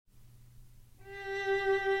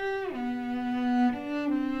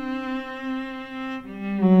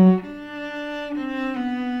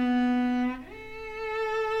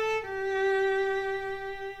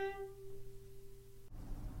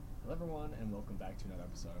welcome back to another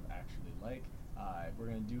episode of Actually Like. We're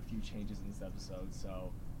gonna do a few changes in this episode,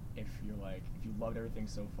 so if you loved everything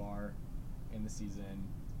so far in the season,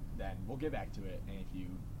 then we'll get back to it. And if you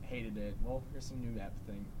hated it, well, here's some new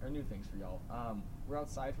things for y'all. We're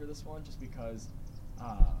outside for this one just because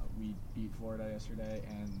we beat Florida yesterday,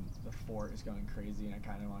 and the fort is going crazy, and I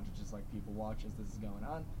kind of want to just let people watch as this is going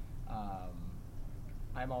on.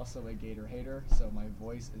 I'm also a Gator hater, so my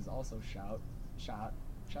voice is also shout,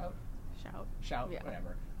 yeah.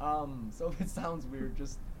 whatever. So if it sounds weird,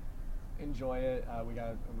 just enjoy it. We got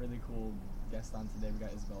a really cool guest on today. We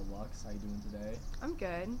got Isabelle. How you doing today? I'm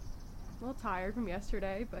good. A little tired from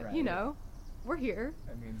yesterday, but Right. you know, we're here.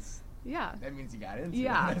 That means you got into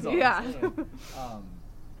yeah. it. That's all Yeah. I'm saying.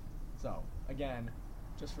 So again,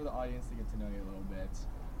 just for the audience to get to know you a little bit,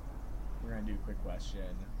 we're gonna do a quick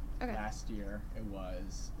question. Okay. Last year it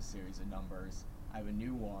was a series of numbers. I have a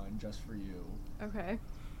new one just for you. Okay.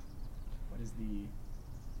 What is the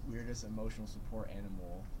weirdest emotional support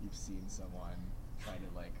animal you've seen someone try to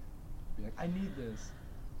be like, I need this?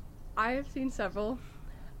 I have seen several.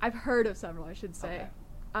 I've heard of several, I should say.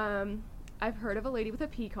 Okay. I've heard of a lady with a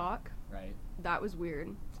peacock. Right. That was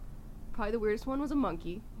weird. Probably the weirdest one was a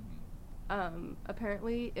monkey. Mm-hmm.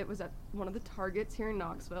 Apparently it was at one of the Targets here in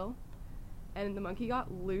Knoxville, and the monkey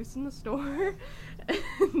got loose in the store,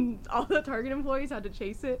 and all the Target employees had to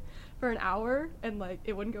chase it for an hour, and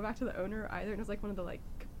it wouldn't go back to the owner either, and it was one of the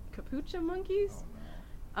capucha monkeys.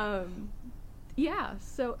 Oh no. Yeah,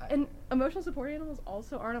 so, and emotional support animals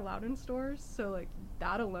also aren't allowed in stores, so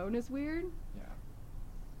that alone is weird. Yeah.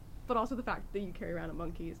 But also the fact that you carry around a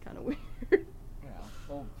monkey is kind of weird. Yeah.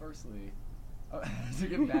 Well, firstly, to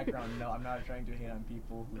give background, no, I'm not trying to hate on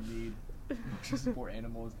people who need emotional support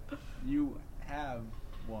animals. You have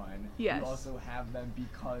one. Yes. You also have them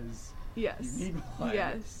because Yes. you need one.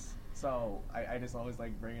 Yes. So I just always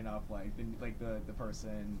bringing up the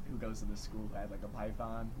person who goes to the school who had a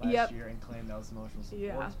python last year and claimed that was emotional support.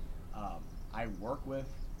 Yeah. I work with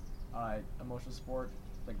emotional support,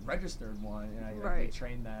 registered one, and I Right.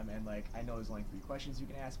 train them, and I know there's only 3 questions you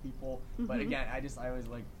can ask people. But Mhm. again, I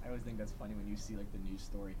always think that's funny when you see the news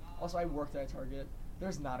story. Also, I worked at Target.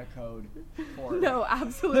 There's not a code for No,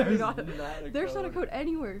 absolutely there's not. There's not a code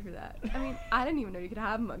anywhere for that. I mean, I didn't even know you could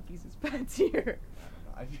have monkeys as pets here.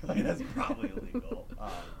 I feel like that's probably illegal.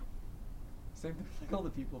 Same thing with all the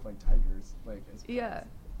people with tigers, as pets. Yeah,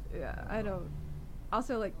 I don't.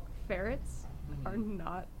 Also, ferrets are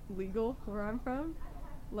not legal where I'm from.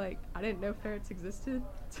 I didn't know ferrets existed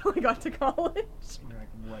until I got to college. And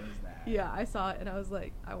you're what is that? Yeah, I saw it and I was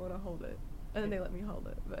like, I want to hold it, and then they let me hold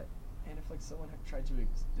it. But And if someone had tried to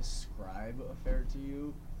describe a ferret to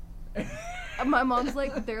you. my mom's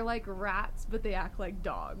they're like rats, but they act like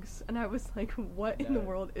dogs, and I was like, what in the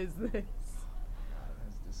world is this? God,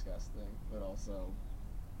 that's disgusting, but also,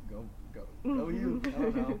 go you. I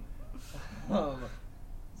don't know.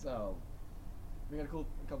 So we got a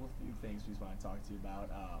couple of few things we just want to talk to you about.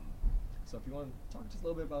 So if you want to talk just a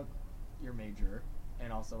little bit about your major,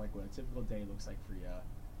 and also what a typical day looks like for you,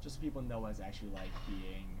 just so people know what it's actually like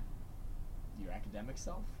being your academic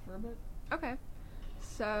self for a bit. Okay.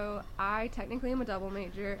 So I technically am a double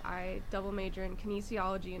major. I double major in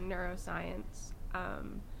kinesiology and neuroscience.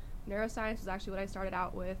 Neuroscience is actually what I started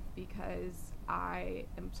out with because I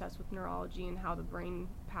am obsessed with neurology and how the brain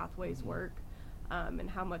pathways work, and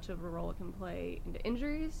how much of a role it can play into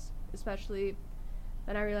injuries, especially.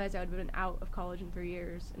 Then I realized I would have been out of college in 3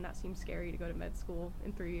 years, and that seemed scary to go to med school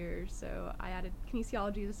in 3 years, so I added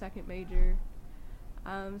kinesiology as a second major.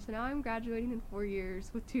 So now I'm graduating in 4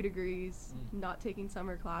 years with 2 degrees, not taking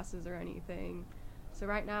summer classes or anything. So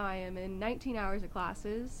right now I am in 19 hours of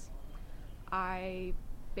classes. I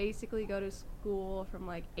basically go to school from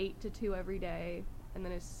 8 to 2 every day, and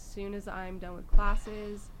then as soon as I'm done with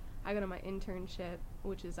classes, I go to my internship,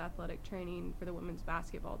 which is athletic training for the women's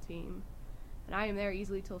basketball team. And I am there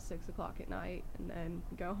easily till 6 o'clock at night, and then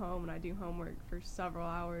go home and I do homework for several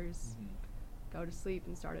hours, go to sleep,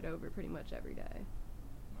 and start it over pretty much every day.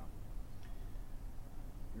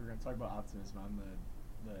 We were going to talk about optimism on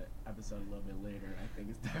the episode a little bit later, and I think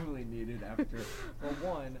it's definitely needed after,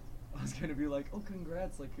 well, one, I was going to be oh,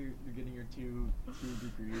 congrats, you're getting your two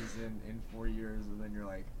degrees in 4 years, and then you're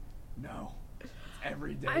no, it's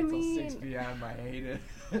every day till 6 p.m., I hate it.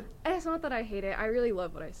 And it's not that I hate it, I really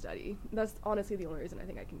love what I study. That's honestly the only reason I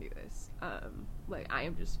think I can do this. I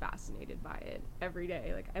am just fascinated by it every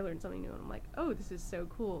day. I learn something new, and I'm like, oh, this is so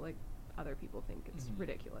cool. Other people think it's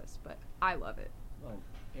ridiculous, but I love it. Well,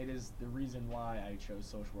 it is the reason why I chose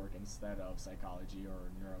social work instead of psychology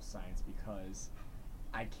or neuroscience, because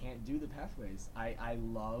I can't do the pathways. I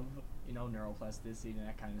love, neuroplasticity and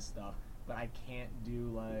that kind of stuff, but I can't do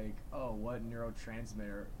like, oh, what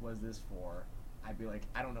neurotransmitter was this for? I'd be like,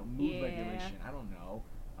 I don't know, mood regulation. I don't know.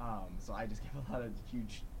 So I just give a lot of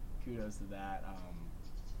huge kudos to that.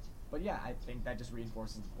 But yeah, I think that just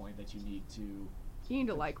reinforces the point that you need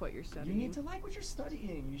to like what you're studying. You need to like what you're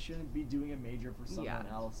studying. You shouldn't be doing a major for someone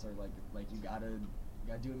else, or like you gotta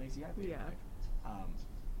do what makes you happy. Yeah.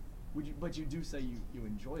 But you do say you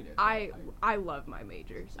enjoyed it. I love my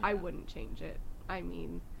majors. Yeah. I wouldn't change it. I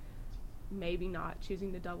mean, maybe not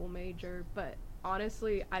choosing the double major, but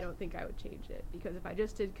honestly, I don't think I would change it, because if I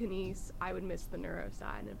just did kines, I would miss the neuro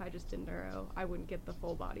side, and if I just did neuro, I wouldn't get the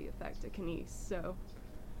full body effect of kines. So,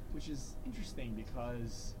 which is interesting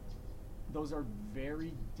because those are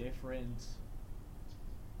very different.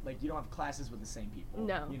 Like, you don't have classes with the same people.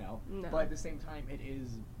 No. No. But at the same time, it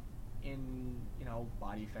is in,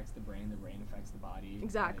 body affects the brain affects the body.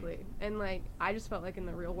 Exactly. And, I just felt like in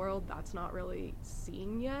the real world, that's not really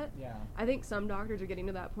seen yet. Yeah. I think some doctors are getting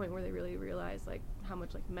to that point where they really realize, how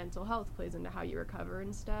much, mental health plays into how you recover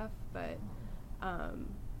and stuff. But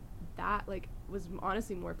that, was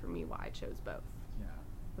honestly more for me why I chose both. Yeah.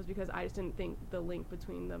 Was because I just didn't think the link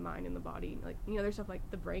between the mind and the body, there's stuff like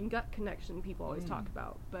the brain-gut connection people always talk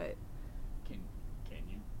about, but... Can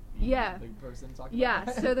you yeah. the person talking yeah,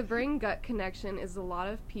 about that? So the brain-gut connection is a lot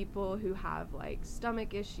of people who have,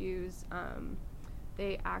 stomach issues.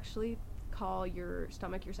 They actually call your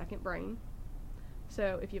stomach your second brain.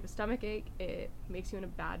 So if you have a stomach ache, it makes you in a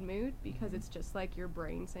bad mood because it's just like your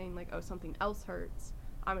brain saying, oh, something else hurts.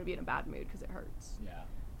 I'm going to be in a bad mood because it hurts. Yeah.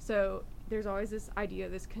 So there's always this idea,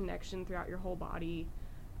 this connection throughout your whole body.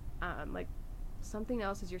 Something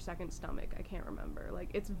else is your second stomach. I can't remember.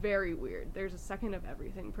 It's very weird. There's a second of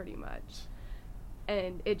everything pretty much.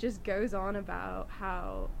 And it just goes on about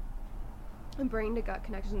how a brain to gut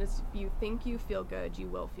connection is, if you think you feel good, you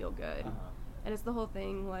will feel good. And it's the whole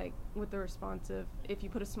thing, with the responsive, if you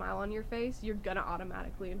put a smile on your face, you're going to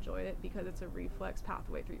automatically enjoy it because it's a reflex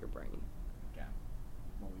pathway through your brain. Okay.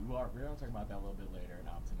 Well, we're going to talk about that a little bit later in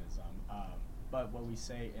optimism. But what we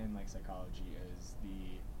say in, psychology is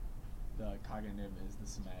the cognitive is the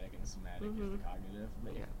somatic, and the somatic is the cognitive.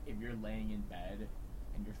 If you're laying in bed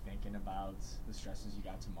and you're thinking about the stresses you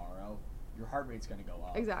got tomorrow, your heart rate's going to go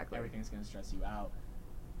up. Exactly. Everything's going to stress you out.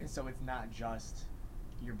 And so it's not just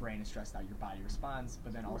your brain is stressed out, your body responds,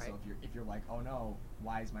 but then also if you're like, oh no,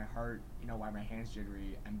 why is my heart, why are my hands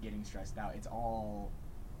jittery, I'm getting stressed out, it's all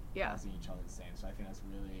causing each other the same. So I think that's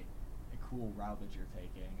really a cool route that you're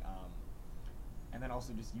taking. And then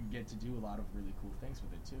also just you get to do a lot of really cool things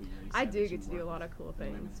with it too. I do get to do a lot of cool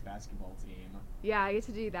things. The women's basketball team. Yeah, I get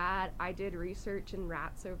to do that. I did research in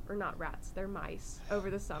rats, or not rats, they're mice, over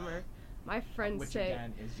the summer. My friends say... Which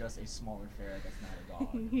again is just a smaller ferret that's not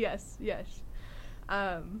a dog. Yes.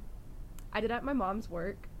 I did at my mom's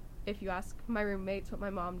work. If you ask my roommates what my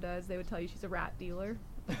mom does, they would tell you she's a rat dealer,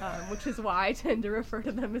 which is why I tend to refer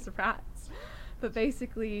to them as rats. But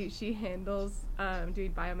basically, she handles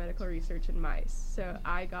doing biomedical research in mice. So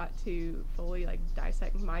I got to fully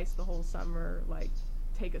dissect mice the whole summer,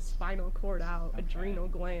 take a spinal cord out, adrenal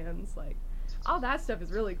glands, all that stuff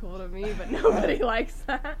is really cool to me, but nobody likes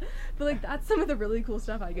that. But that's some of the really cool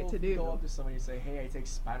stuff I get to do. Go up to somebody and say, "Hey, I take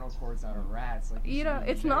spinal cords out of rats."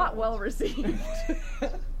 It's not well received.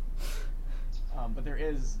 But there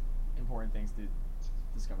is important things to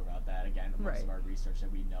discover about that. Again, most of our research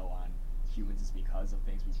that we know on humans is because of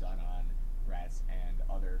things we've done on rats and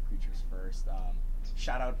other creatures first.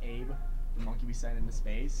 Shout out Abe, the monkey we sent into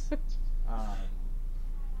space.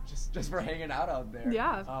 Just for hanging out there.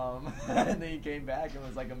 Yeah. And then he came back and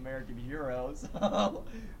was American hero. So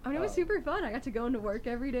it was super fun. I got to go into work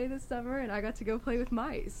every day this summer, and I got to go play with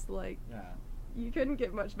mice. You couldn't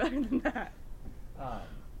get much better than that.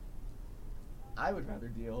 I would rather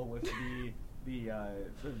deal with the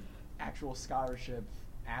actual scholarship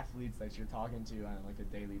athletes that you're talking to on a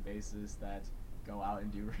daily basis that go out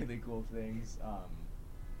and do really cool things.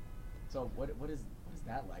 So what is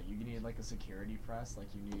that like? You need a security press?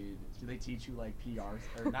 Do they teach you PRs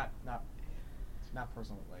or not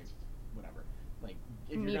personal whatever?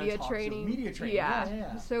 If media training. Media training.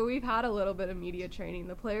 Yeah. So we've had a little bit of media training.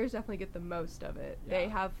 The players definitely get the most of it. Yeah. They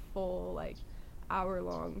have full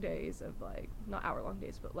hour-long days of not hour-long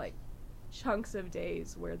days, but chunks of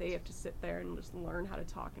days where they have to sit there and just learn how to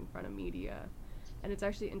talk in front of media. And it's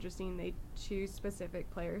actually interesting, they choose specific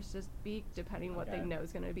players to speak depending what they know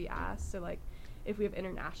is going to be asked. So if we have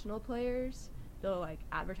international players, they'll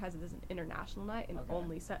advertise it as an international night and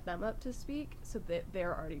only set them up to speak so that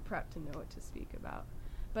they're already prepped to know what to speak about.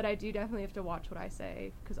 But I do definitely have to watch what I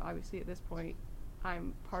say, because obviously at this point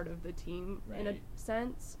I'm part of the team in a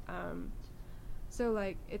sense. So,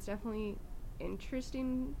 like, it's definitely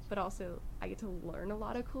interesting, but also I get to learn a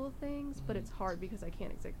lot of cool things, but it's hard because I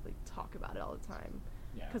can't exactly talk about it all the time.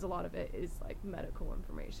 Yeah. Because a lot of it is, like, medical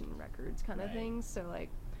information records kind of Right. things. So, like,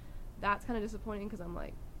 that's kind of disappointing because I'm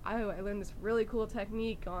like, oh, I learned this really cool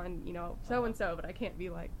technique on, you know, so-and-so, but I can't be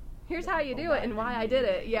like, here's how you do it and why I did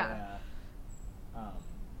it. Yeah.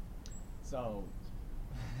 So,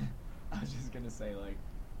 I was just gonna say, like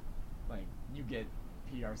you get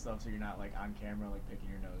PR stuff, so you're not like on camera, like picking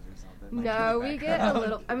your nose or something. Like, No, in the we get a background.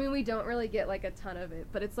 little. I mean, we don't really get like a ton of it,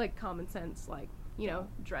 but it's like common sense. Like, you know,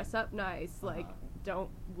 dress up nice. Like, don't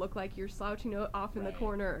look like you're slouching off in the Right.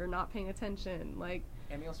 corner or not paying attention. Like,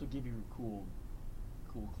 And they also give you cool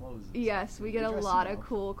clothes. And yes, stuff. we They get a dress lot you of up.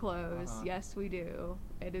 cool clothes. Uh-huh. Yes, we do.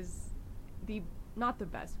 It is not the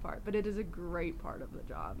best part, but it is a great part of the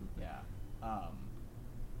job. Yeah.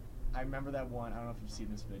 I remember that one. I don't know if you've seen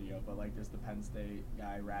this video, but like, there's the Penn State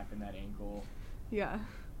guy wrapping that ankle, Yeah.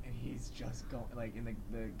 and he's just going like, in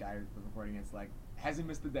the guy reporting it's like hasn't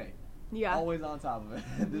missed a day. Yeah. Always on top of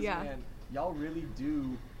it. This Yeah. man, y'all really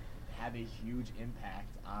do have a huge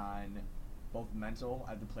impact on both mental,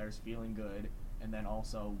 the players feeling good, and then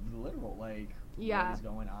also the literal, like, Yeah. what is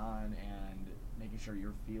going on and making sure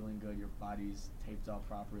you're feeling good, your body's taped up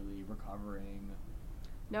properly, recovering.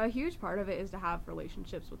 No, a huge part of it is to have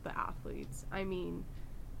relationships with the athletes. I mean,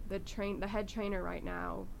 the head trainer right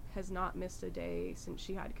now has not missed a day since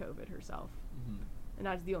she had COVID herself. Mm-hmm. And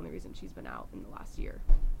that's the only reason she's been out in the last year.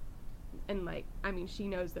 And, like, I mean, she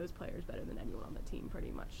knows those players better than anyone on the team,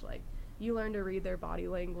 pretty much. Like, you learn to read their body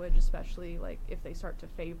language, especially, like, if they start to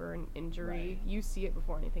favor an injury. Right. You see it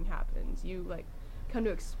before anything happens. You, like, come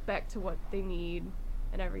to expect to what they need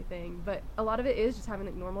and everything. But a lot of it is just having,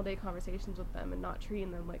 like, normal day conversations with them and not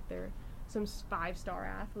treating them like they're some 5-star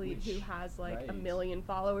athlete who has, like, a million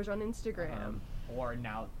followers on Instagram. Or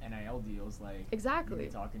now NIL deals, like, Exactly.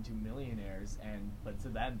 you're talking to millionaires, but to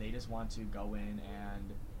them, they just want to go in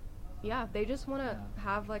and... Yeah, they just want to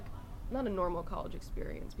have, like, not a normal college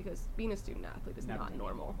experience, because being a student athlete is Never not gonna be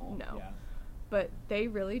normal. No. Yeah. But they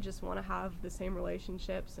really just want to have the same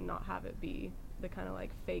relationships and not have it be the kind of,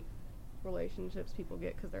 like, fake relationships people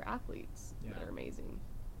get because they're athletes. Yeah. They're amazing.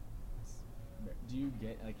 Do you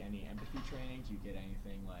get, like, any empathy training? Do you get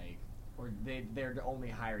anything, like... Or they're only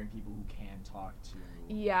hiring people who can talk to...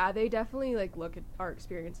 Yeah, they definitely, like, look at our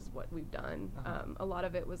experience as what we've done. Uh-huh. A lot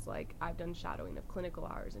of it was, like, I've done shadowing of clinical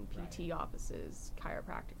hours in PT offices,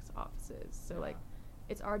 chiropractic offices. So, like,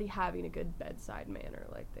 it's already having a good bedside manner,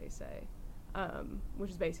 like they say,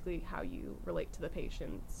 which is basically how you relate to the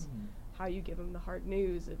patients, how you give them the hard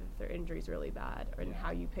news if their injury's really bad, and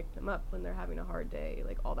how you pick them up when they're having a hard day,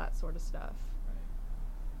 like, all that sort of stuff.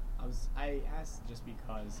 I asked just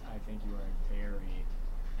because I think you are a very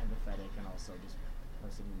empathetic and also just a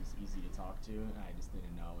person who's easy to talk to, and I just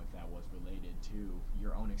didn't know if that was related to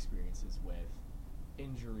your own experiences with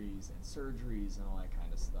injuries and surgeries and all that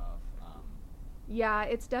kind of stuff. Yeah,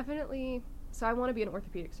 it's definitely... So I want to be an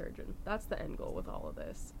orthopedic surgeon. That's the end goal with all of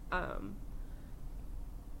this.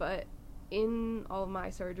 But in all of my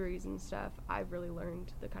surgeries and stuff, I've really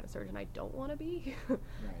learned the kind of surgeon I don't want to be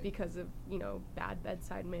because of, you know, bad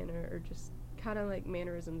bedside manner or just kind of like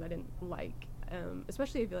mannerisms I didn't like.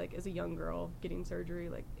 Especially if you're like, as a young girl getting surgery,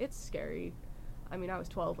 like, it's scary. I mean, I was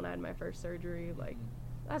 12 when I had my first surgery. Like,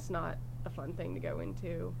 that's not a fun thing to go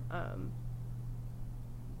into.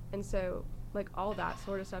 And so, like, all that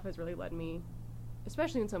sort of stuff has really led me,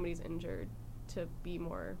 especially when somebody's injured, to be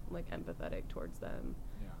more, like, empathetic towards them.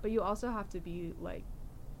 But you also have to be, like,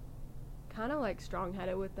 kind of, like,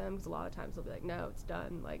 strong-headed with them, because a lot of times they'll be like, no, it's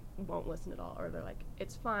done, like, won't listen at all. Or they're like,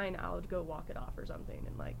 it's fine, I'll go walk it off or something.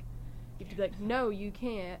 And, like, you have to be like, no, you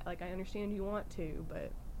can't. Like, I understand you want to,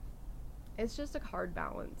 but it's just a hard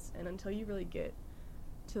balance. And until you really get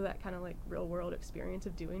to that kind of, like, real-world experience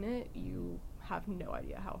of doing it, you have no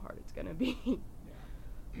idea how hard it's going to be.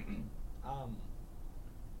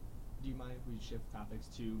 Do you mind if we shift topics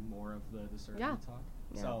to more of the surgery talk?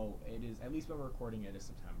 Yeah. So it is, at least when we're recording it, is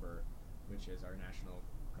September, which is our National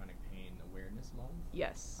Chronic Pain Awareness Month.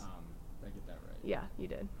 Yes. Did I get that right? Yeah, you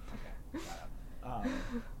did. Okay. Got it.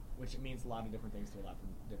 Which means a lot of different things to a lot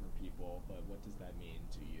of different people, but what does that mean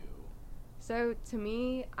to you? So to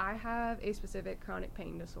me, I have a specific chronic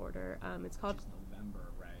pain disorder. It's called... Which is November,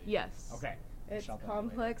 right? Yes. Okay. It's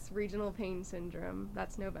complex regional pain syndrome.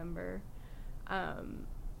 That's November.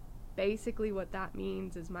 Basically what that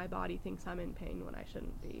means is my body thinks I'm in pain when I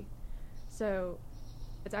shouldn't be. So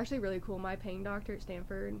it's actually really cool. My pain doctor at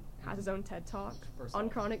Stanford has his own TED Talk on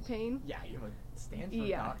chronic pain. Yeah, you have a Stanford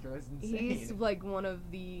doctor. That's insane. He's like one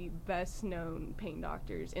of the best known pain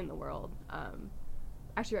doctors in the world.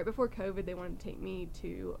 actually right before COVID, they wanted to take me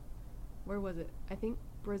to, where was it? I think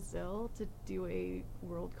Brazil, to do a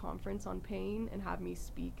world conference on pain and have me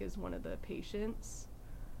speak as one of the patients.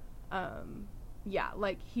 Yeah,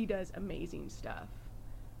 like, he does amazing stuff,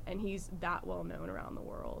 and he's that well known around the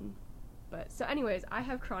world. But so anyways, I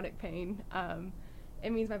have chronic pain.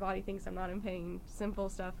 It means my body thinks I'm not in pain. Simple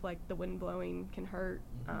stuff like the wind blowing can hurt.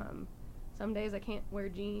 Some days I can't wear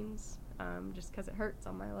jeans just because it hurts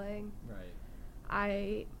on my leg. Right.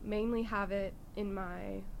 I mainly have it in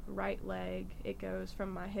my right leg. It goes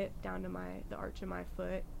from my hip down to the arch of my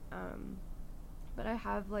foot. But I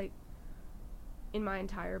have, like, in my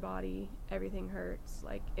entire body, everything hurts.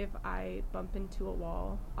 Like, if I bump into a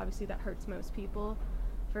wall, obviously that hurts most people.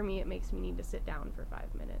 For me, it makes me need to sit down for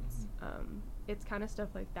 5 minutes. It's kind of stuff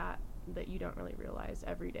like that that you don't really realize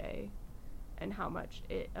every day, and how much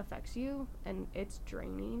it affects you, and it's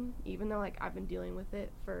draining. Even though, like, I've been dealing with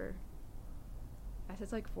it for, I guess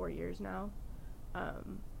it's like 4 years now.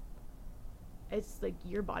 It's like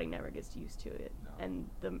your body never gets used to it, and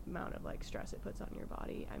the amount of, like, stress it puts on your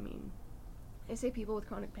body. I mean, they say people with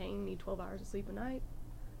chronic pain need 12 hours of sleep a night.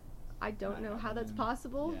 I don't know how that's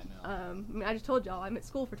possible. I mean, I just told y'all I'm at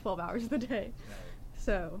school for 12 hours of the day. Right.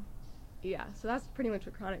 So, yeah. So that's pretty much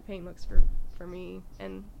what chronic pain looks for me.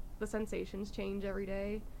 And the sensations change every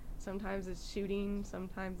day. Sometimes it's shooting.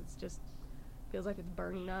 Sometimes it's just feels like it's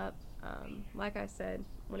burning up. Like I said,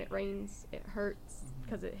 when it rains, it hurts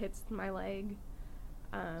because it hits my leg.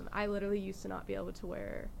 I literally used to not be able to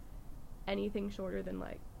wear anything shorter than,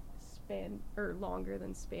 like, longer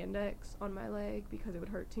than spandex on my leg because it would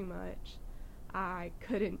hurt too much. I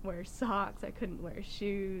couldn't wear socks. I couldn't wear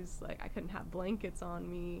shoes. Like, I couldn't have blankets on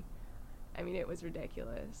me. I mean, it was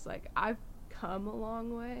ridiculous. Like, I've come a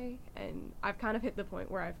long way, and I've kind of hit the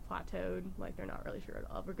point where I've plateaued. Like, they're not really sure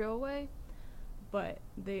it'll ever go away, but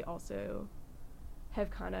they also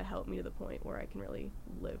have kind of helped me to the point where I can really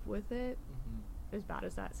live with it. As bad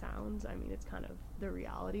as that sounds, I mean, it's kind of the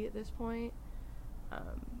reality at this point.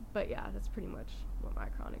 But yeah, that's pretty much what my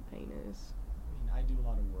chronic pain is. I mean, I do a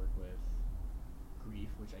lot of work with grief,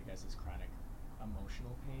 which I guess is chronic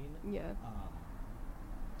emotional pain. Yeah.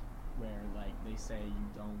 Where, like, they say you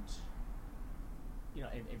don't, you know,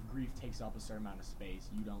 if grief takes up a certain amount of space,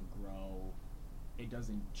 you don't grow, it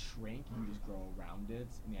doesn't shrink, you just grow around it,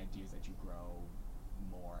 and the idea is that you grow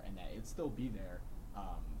more, and that it still be there,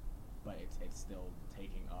 but it's still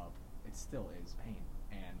taking up, it still is pain.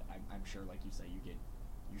 And I'm sure, like you say,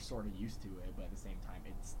 you're sort of used to it, but at the same time,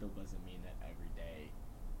 it still doesn't mean that every day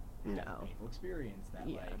is a painful experience. That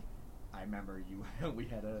like, I remember you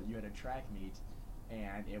had a track meet,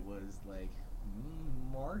 and it was like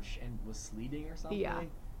March and was sleeting or something. Yeah.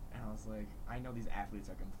 And I was like, I know these athletes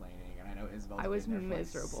are complaining, and I know Isabelle's been there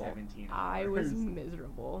miserable. For like 17 hours. I was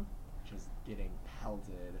miserable. Just getting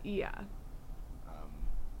pelted. Yeah.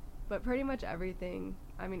 But pretty much everything,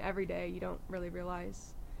 I mean, every day you don't really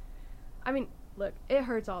realize. I mean, look, it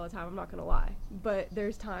hurts all the time, I'm not going to lie. But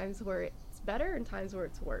there's times where it's better and times where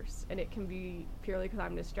it's worse. And it can be purely because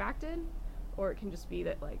I'm distracted, or it can just be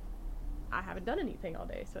that, like, I haven't done anything all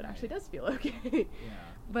day, so it actually does feel okay. Yeah.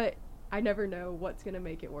 But I never know what's going to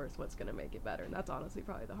make it worse, what's going to make it better. And that's honestly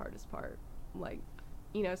probably the hardest part. Like,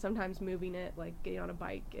 you know, sometimes moving it, like getting on a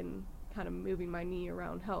bike and kind of moving my knee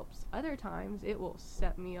around helps. Other times it will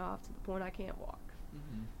set me off to the point I can't walk.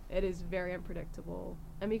 It is very unpredictable,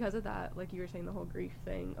 and because of that, like you were saying, the whole grief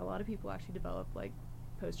thing, a lot of people actually develop like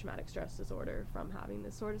post-traumatic stress disorder from having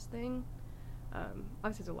this sort of thing.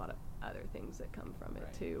 Obviously there's a lot of other things that come from it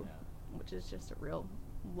too, which is just a real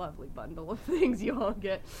lovely bundle of things you all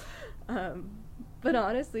get. But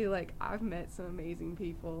honestly, like, I've met some amazing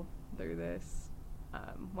people through this.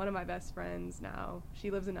 One of my best friends now, she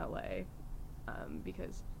lives in LA,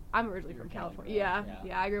 because I'm originally from California. Yeah,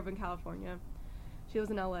 I grew up in California. She lives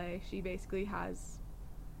in LA. She basically has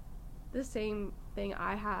the same thing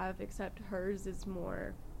I have, except hers is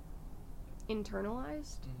more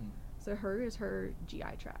internalized. So her is her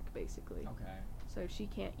GI tract, basically. Okay. So she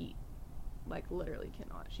can't eat. Like, literally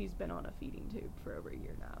cannot. She's been on a feeding tube for over a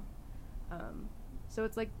year now. So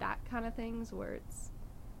it's like that kind of things where it's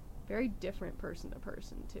very different person to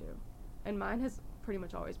person too. And mine has pretty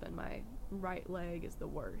much always been my right leg is the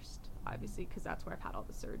worst, obviously, because that's where I've had all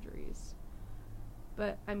the surgeries.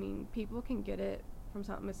 But I mean, people can get it from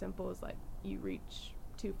something as simple as, like, you reach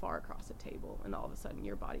too far across a table and all of a sudden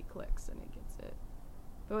your body clicks and it gets it.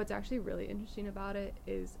 But what's actually really interesting about it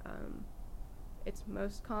is it's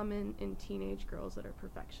most common in teenage girls that are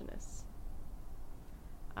perfectionists.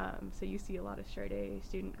 So you see a lot of straight-A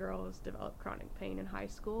student girls develop chronic pain in high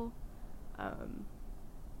school.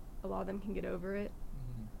 A lot of them can get over it.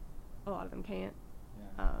 A lot of them can't.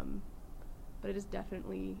 Yeah. But it is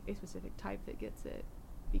definitely a specific type that gets it,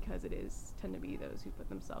 because it is tend to be those who put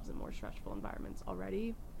themselves in more stressful environments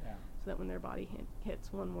already. Yeah. So that when their body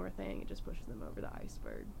hits one more thing, it just pushes them over the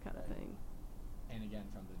iceberg kind of thing. And again,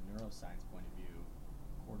 from the neuroscience point of view,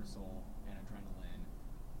 cortisol and adrenaline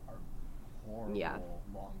are horrible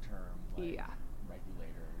long-term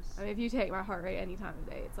regulators. I mean, if you take my heart rate any time of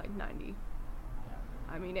day, it's like 90. Yeah.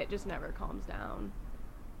 I mean, it just never calms down.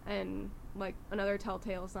 And like another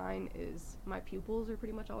telltale sign is my pupils are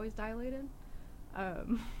pretty much always dilated.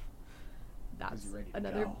 That's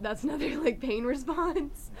another like pain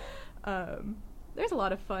response. There's a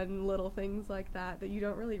lot of fun little things like that you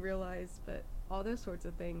don't really realize, but all those sorts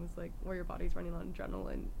of things, like where your body's running on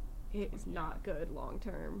adrenaline, it is not good long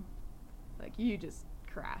term. Like you just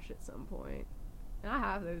crash at some point. And I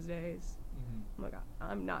have those days. Oh my god,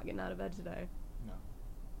 I'm not getting out of bed today. No.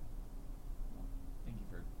 Well, thank you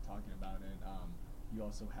for talking about it. You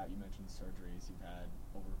also you mentioned surgeries. You've had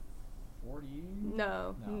over 40?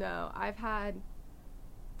 No. I've had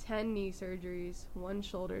 10 knee surgeries, 1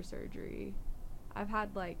 shoulder surgery. I've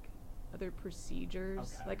had like other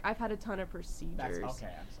procedures. Okay. Like I've had a ton of procedures. That's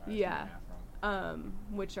okay. I'm sorry. Yeah.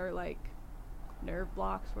 Which are like nerve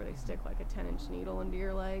blocks where they stick like a 10-inch needle into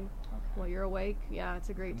your leg while you're awake. Yeah, it's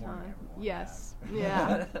a great time. Yes.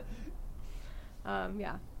 Yeah.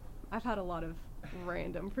 Yeah. I've had a lot of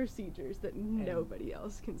random procedures that nobody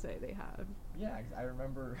else can say they have. Yeah, I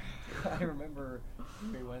remember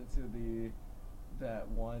we went to that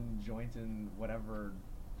one joint in whatever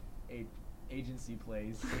agency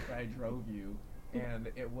place that I drove you, and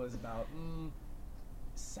it was about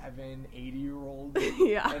 7 80-year-olds,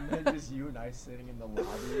 yeah, and then just you and I sitting in the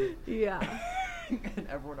lobby, yeah, and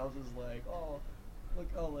everyone else was like, oh, look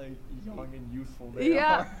how like young and youthful they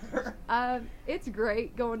are. It's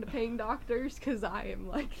great going to paying doctors because I am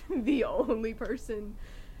like the only person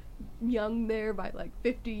young there by like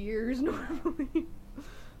 50 years normally.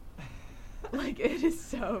 Like it is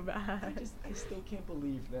so bad. I still can't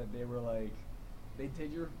believe that they were like, they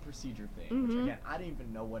did your procedure thing, which again I didn't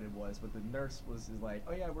even know what it was, but the nurse was like,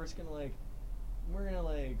 oh yeah, we're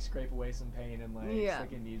gonna scrape away some pain and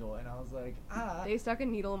stick a needle, and I was like, they stuck a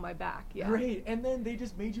needle in my back. Yeah, great. And then they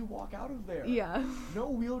just made you walk out of there. Yeah, no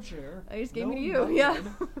wheelchair. They just gave me to you. Nothing. Yeah,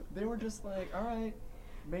 they were just like, all right,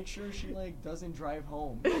 make sure she doesn't drive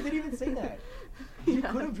home. They didn't even say that. You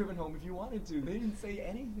could have driven home if you wanted to. They didn't say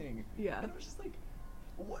anything. Yeah, and it was just like,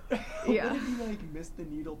 what? Yeah. What if you missed the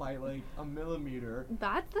needle by a millimeter?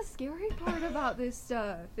 That's the scary part about this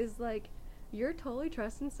stuff. Is you're totally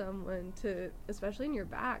trusting someone to, especially in your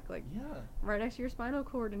back, right next to your spinal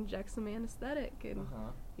cord, inject some anesthetic, and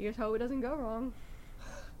you just hope it doesn't go wrong.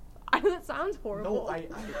 I know that sounds horrible. No,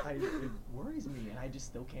 it worries me, and I just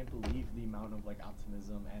still can't believe the amount of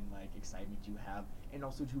optimism and excitement you have, and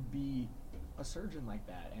also to be a surgeon like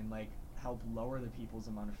that, and help lower the people's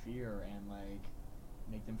amount of fear and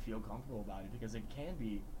make them feel comfortable about it, because it can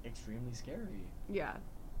be extremely scary. Yeah.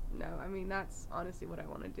 No, I mean, that's honestly what I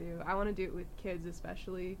want to do. I want to do it with kids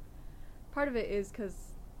especially. Part of it is because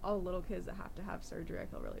all the little kids that have to have surgery I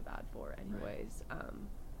feel really bad for anyways.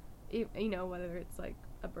 Right. Whether it's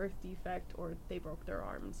a birth defect or they broke their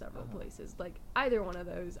arm in several places. Either one of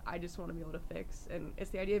those, I just want to be able to fix. And it's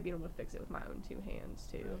the idea of being able to fix it with my own 2 hands,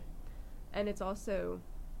 too. Right. And it's also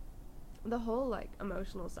the whole,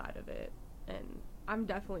 emotional side of it. And I'm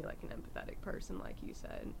definitely, an empathetic person, like you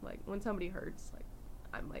said. When somebody hurts,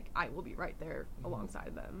 I'm I will be right there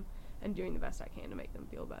alongside them and doing the best I can to make them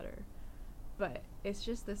feel better. But it's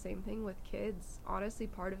just the same thing with kids. Honestly,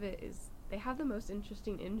 part of it is they have the most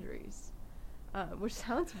interesting injuries, which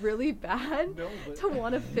sounds really bad to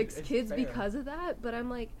want to fix kids fair. Because of that. But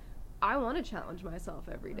I'm I want to challenge myself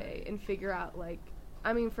every day and figure out,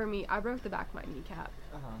 for me, I broke the back of my kneecap.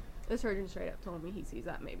 The surgeon straight up told me he sees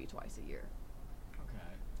that maybe twice a year.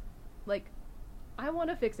 Okay. I want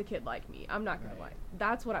to fix a kid like me. I'm not going to lie.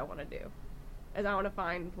 That's what I want to do. Is I want to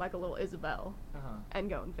find, a little Isabelle and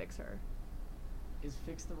go and fix her. Is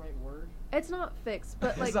fix the right word? It's not fix,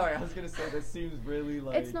 but Sorry, I was going to say this seems really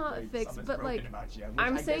it's not fix, but about you,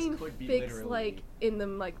 I'm saying fix in the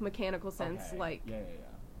mechanical sense, yeah.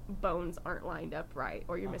 bones aren't lined up right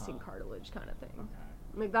or you're missing cartilage kind of thing.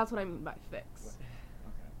 Okay. That's what I mean by fix.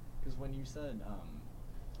 Okay. Because when you said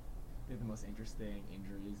they're the most interesting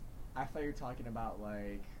injuries, I thought you were talking about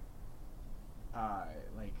my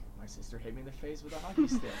sister hit me in the face with a hockey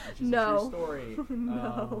stick, which is a true story.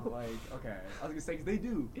 No. Okay, I was gonna say, 'cause they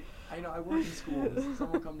do. I know, I work in schools.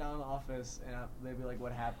 Someone will come down to the office and they'll be like,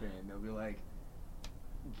 "What happened?" They'll be like,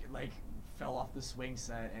 fell off the swing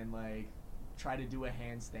set and try to do a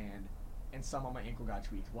handstand, and some on my ankle got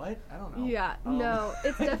tweaked. What? I don't know. Yeah, no,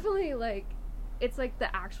 it's definitely like, it's like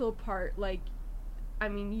the actual part, like, I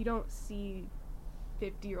mean, you don't see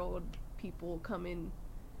 50-year-old people come in,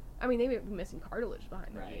 I mean, they may be missing cartilage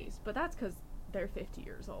behind their knees, but that's because they're 50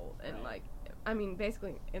 years old, and like, I mean,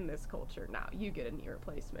 basically in this culture now, you get a knee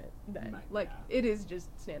replacement, then, it is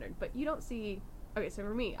just standard, but you don't see, okay, so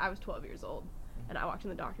for me, I was 12 years old, and I walked in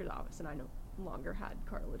the doctor's office, and I no longer had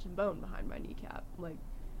cartilage and bone behind my kneecap, like,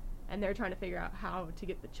 and they're trying to figure out how to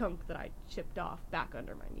get the chunk that I chipped off back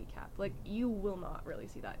under my kneecap. Like, you will not really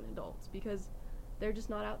see that in adults, because they're just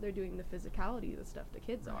not out there doing the physicality of the stuff the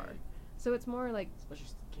kids are. So it's more like, especially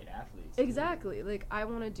kid athletes. Exactly. Too. Like, I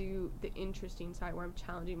want to do the interesting side where I'm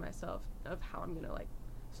challenging myself of how I'm gonna like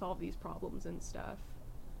solve these problems and stuff,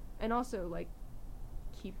 and also like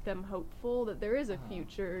keep them hopeful that there is a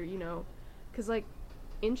future. You know, because like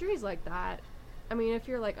injuries like that, I mean, if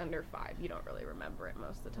you're like under 5, you don't really remember it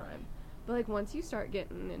most of the time. But like once you start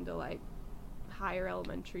getting into like higher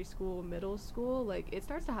elementary school, middle school, like it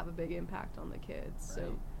starts to have a big impact on the kids.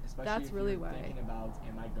 So especially that's if really you're why. Thinking about,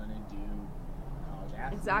 am I gonna do college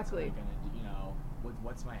athletes? Exactly. Am I gonna do, you know,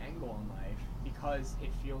 what's my end goal in life? Because it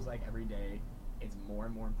feels like every day it's more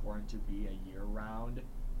and more important to be a year-round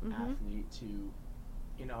athlete. To,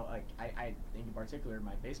 you know, like I think in particular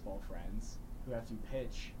my baseball friends who have to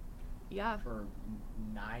pitch for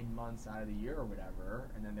 9 months out of the year or whatever,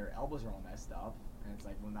 and then their elbows are all messed up, and it's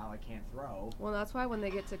like, well, now I can't throw. Well, that's why when they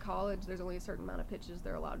get to college, there's only a certain amount of pitches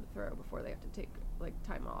they're allowed to throw before they have to take like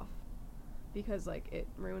time off, because like it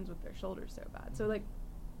ruins with their shoulders so bad. So like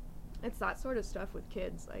it's that sort of stuff with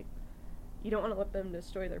kids. Like you don't want to let them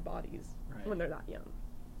destroy their bodies when they're that young.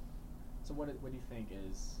 So what do you think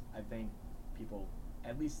is? I think people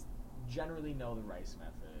at least generally know the Rice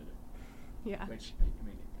method. Yeah. Which, I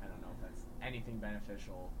mean, I don't know if that's anything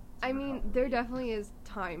beneficial. I mean, there definitely is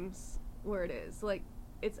times where it is. Like,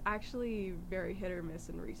 it's actually very hit or miss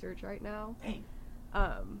in research right now. Dang.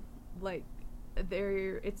 Like,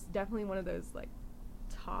 it's definitely one of those, like,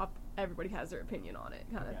 top, everybody has their opinion on it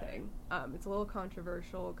kind of thing. It's a little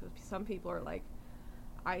controversial because some people are like,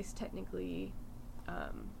 ice technically,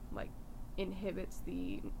 like, inhibits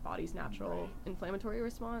the body's natural inflammatory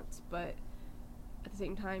response, but at the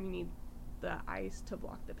same time, you need the ice to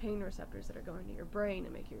block the pain receptors that are going to your brain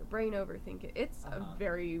and make your brain overthink it. It's a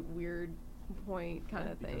very weird point kind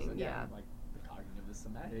of thing. Again, like the cognitive, the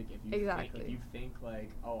somatic. If you think like,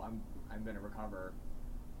 oh, I'm gonna recover,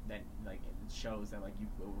 then like it shows that like you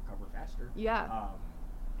will recover faster. Yeah.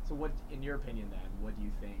 So what, in your opinion, then, what do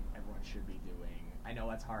you think everyone should be doing? I know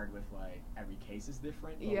that's hard with like every case is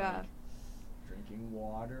different. But, like, drinking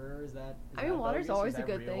water, is that I mean, water's always a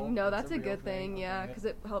good thing. No, that's a good thing, yeah, because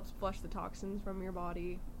it helps flush the toxins from your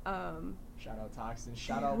body. Shout out toxins.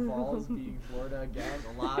 Shout out Falls being Florida again.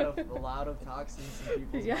 A lot of toxins in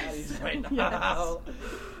people's bodies right now.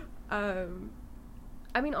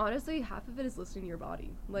 I mean, honestly, half of it is listening to your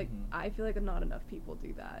body. Like, I feel like not enough people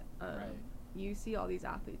do that. You see all these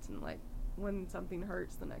athletes, and like when something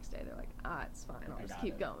hurts the next day, they're like, it's fine, I'll just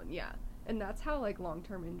keep going. Yeah. And that's how, like,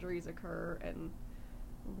 long-term injuries occur, and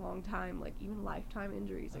long-time, like, even lifetime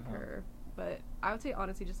injuries occur. But I would say,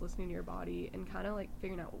 honestly, just listening to your body and kind of, like,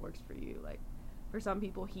 figuring out what works for you. Like, for some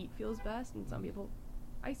people, heat feels best, and some people,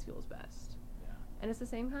 ice feels best. Yeah. And it's the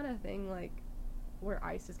same kind of thing, like, where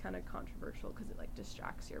ice is kind of controversial because it, like,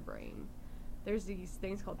 distracts your brain. There's these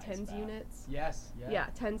things called TENS units. Yes. Yeah. Yeah,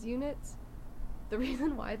 TENS units. The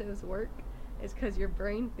reason why those work is because your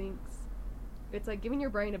brain thinks... It's like giving your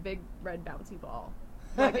brain a big red bouncy ball.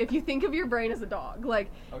 Like, if you think of your brain as a dog, like,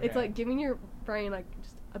 it's like giving your brain, like,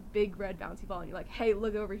 just a big red bouncy ball, and you're like, hey,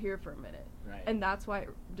 look over here for a minute. And that's why it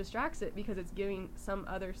distracts it, because it's giving some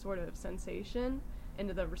other sort of sensation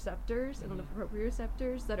into the receptors, and the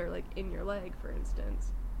proprioceptors that are, like, in your leg, for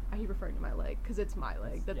instance. I keep referring to my leg, because it's my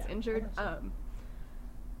leg that's injured.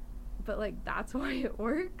 But, like, that's why it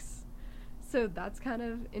works. So that's kind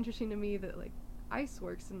of interesting to me that, like, ice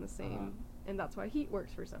works in the same... And that's why heat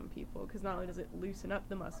works for some people, because not only does it loosen up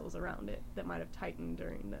the muscles around it that might have tightened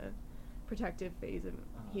during the protective phase of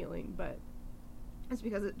healing, but it's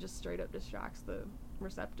because it just straight up distracts the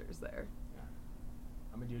receptors there. Yeah.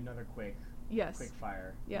 I'm going to do another quick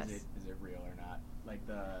fire. Yes. Is it real or not? Like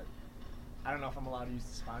I don't know if I'm allowed to use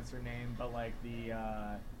the sponsor name, but like the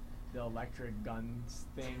electric guns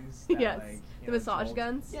things. That, like, the massage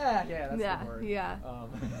guns. Yeah, that's the word. Yeah.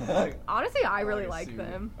 Honestly, I really like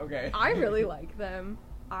them. Okay. I really like them.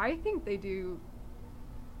 I think they do.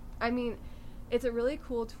 I mean, it's a really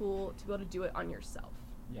cool tool to be able to do it on yourself.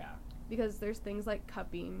 Yeah. Because there's things like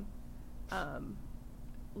cupping,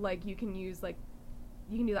 like you can use like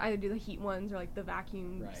you can either do the heat ones or like the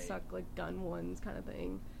vacuum Right. suck like gun ones kind of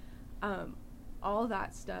thing. All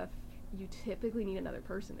that stuff you typically need another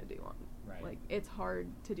person to do on. Right. Like it's hard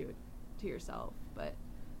to do it to yourself, but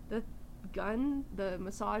the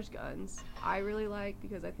massage guns, I really like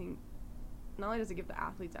because I think not only does it give the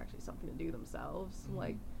athletes actually something to do themselves,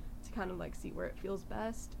 like to kind of like see where it feels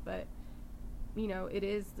best, but you know, it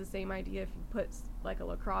is the same idea. If you put like a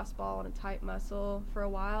lacrosse ball on a tight muscle for a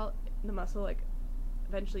while, the muscle like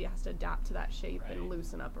eventually has to adapt to that shape and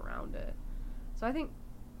loosen up around it. So I think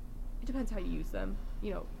it depends how you use them.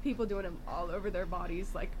 You know, people doing them all over their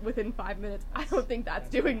bodies like within 5 minutes, I don't think that's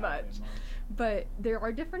doing much. But there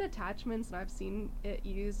are different attachments, and I've seen it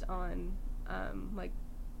used on like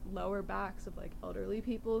lower backs of like elderly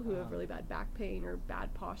people who have really bad back pain or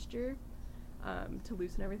bad posture, to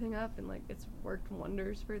loosen everything up, and like it's worked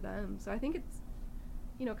wonders for them. So I think it's,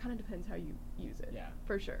 you know, kind of depends how you use it. Yeah,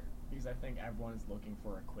 for sure. Because I think everyone's looking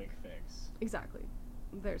for a quick fix. Exactly.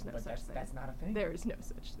 There's no but such thing. That's not a thing. There is no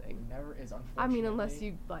such thing. There never is, unfortunately. I mean, unless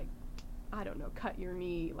you like, I don't know, cut your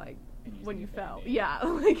knee like when you fell. Band-Aid. Yeah,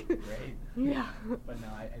 like. Right. Yeah. But no,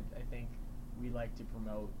 I think we like to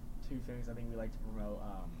promote two things. I think we like to promote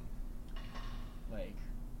like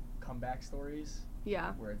comeback stories.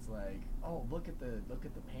 Yeah. Where it's like, oh, look at the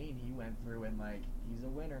pain he went through, and like he's a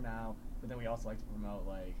winner now. But then we also like to promote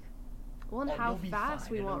like, well, and how fast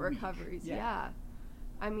we want week. recoveries. Yeah.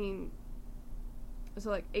 I mean, so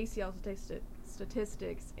like ACL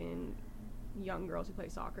statistics in young girls who play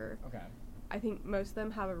soccer. Okay. I think most of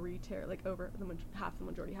them have a re-tear, like half the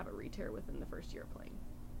majority have a re-tear within the first year of playing.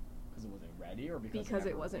 Because it wasn't ready, or because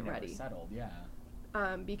it wasn't ready. Settled,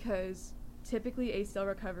 yeah. Because typically ACL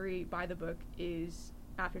recovery by the book is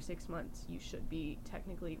after 6 months you should be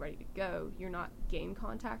technically ready to go. You're not game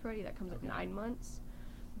contact ready. That comes at 9 months,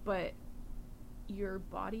 but your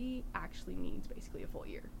body actually needs basically a full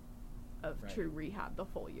year of true rehab, the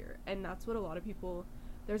full year. And that's what a lot of people,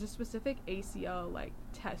 there's a specific ACL like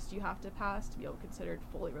test you have to pass to be able to consider it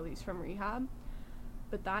fully released from rehab,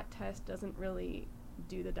 but that test doesn't really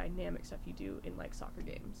do the dynamic stuff you do in like soccer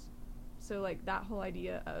games. So like that whole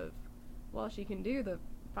idea of, well, she can do the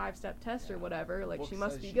 5-step test or whatever, like she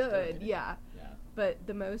must be good. Yeah. But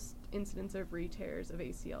the most incidence of re-tears of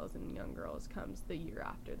ACLs in young girls comes the year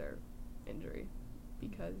after their injury,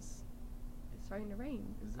 because it's starting to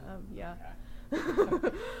rain. Is it? Yeah.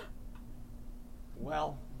 Okay.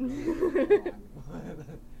 Well, use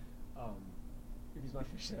my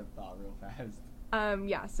fish that thought real fast.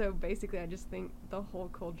 Yeah, so basically I just think the whole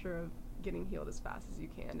culture of getting healed as fast as you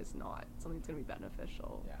can is not something that's going to be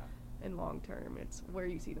beneficial in long term. It's where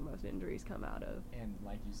you see the most injuries come out of. And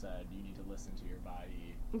like you said, you need to listen to your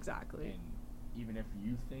body. Exactly. And even if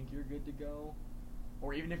you think you're good to go,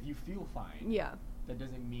 or even if you feel fine, that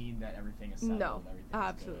doesn't mean that everything is settled. No,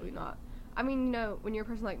 absolutely not. I mean, you know, when you're a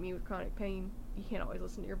person like me with chronic pain, you can't always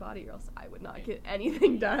listen to your body, or else I would not get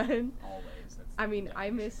anything done. Always. I mean, I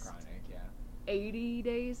missed 80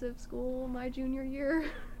 days of school my junior year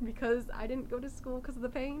because I didn't go to school because of the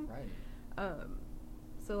pain. Right.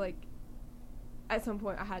 So, like, at some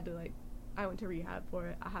point I went to rehab for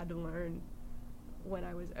it. I had to learn when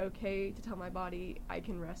I was okay to tell my body I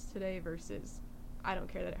can rest today versus I don't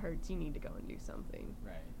care that it hurts, you need to go and do something.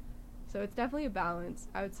 Right. So it's definitely a balance.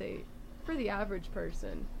 I would say for the average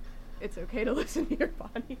person, it's okay to listen to your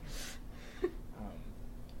body.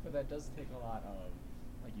 But that does take a lot of,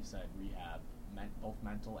 like you said, rehab, both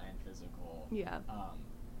mental and physical. Yeah.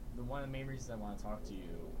 One of the main reasons I want to talk to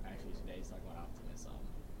you actually today is talking about optimism.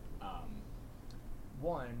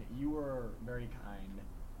 One, you were very kind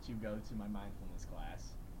to go to my mindfulness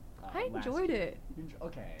class. I enjoyed it.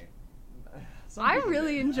 Okay. I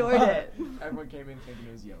really enjoyed it. Everyone came in thinking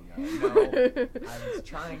it was yoga. No, I was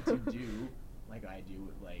trying to do, like I do,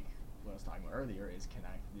 like what I was talking about earlier, is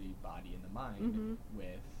connect the body and the mind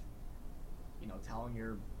with, you know, telling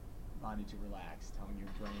your body to relax, telling your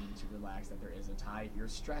brain to relax, that there is a time. If you're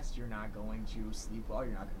stressed, you're not going to sleep well,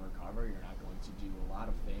 you're not going to recover, you're not going to do a lot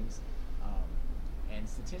of things. And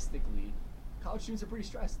statistically, college students are pretty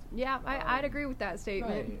stressed. Yeah, I'd agree with that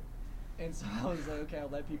statement. Right. And so I was like, okay, I'll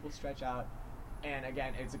let people stretch out. And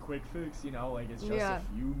again, it's a quick fix, you know, like it's just a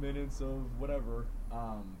few minutes of whatever.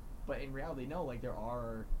 But in reality, no, like there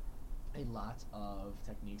are a lot of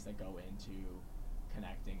techniques that go into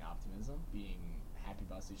connecting optimism, being happy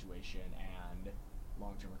about the situation, and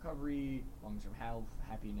long-term recovery, long-term health,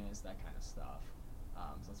 happiness, that kind of stuff.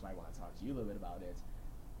 So that's why I want to talk to you a little bit about it.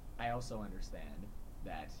 I also understand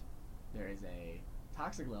that there is a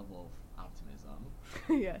toxic level of optimism.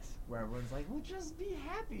 Yes. Where everyone's like, well, just be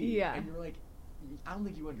happy. Yeah. And you're like, I don't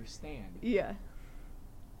think you understand. Yeah.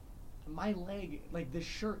 my leg, like the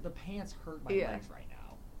shirt, the pants hurt my Yeah. legs right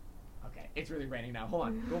now. Okay, it's really raining now. Hold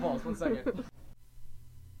on, go balls, 1 second.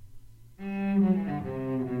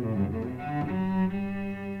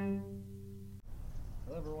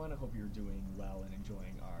 Hello everyone, I hope you're doing well and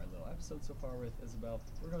enjoying our little episode so far with Isabelle.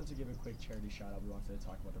 We're going to give a quick charity shout out. We wanted to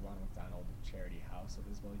talk about the Ronald McDonald Charity House. So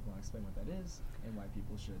Isabelle, you want to explain what that is and why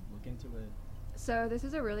people should look into it? So this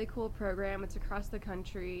is a really cool program. It's across the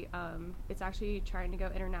country. It's actually trying to go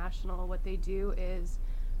international. What they do is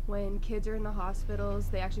when kids are in the hospitals,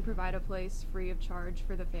 they actually provide a place free of charge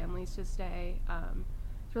for the families to stay.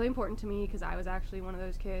 It's really important to me because I was actually one of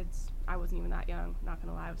those kids. I wasn't even that young, not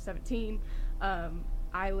gonna lie, I was 17.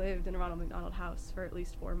 I lived in a Ronald McDonald house for at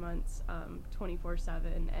least 4 months,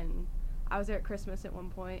 24/7, and I was there at Christmas at one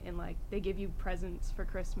point, and like they give you presents for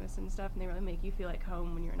Christmas and stuff, and they really make you feel like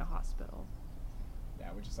home when you're in a hospital.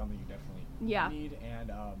 Yeah, which is something you definitely Yeah. need,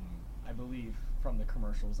 and I believe from the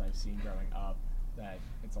commercials I've seen growing up that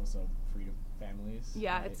it's also free to families.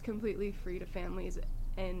 Yeah, right? it's completely free to families,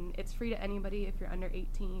 and it's free to anybody if you're under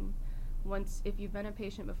 18. If you've been a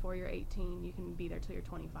patient before you're 18, you can be there till you're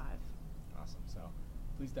 25. Awesome. So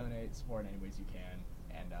please donate, support in any ways you can,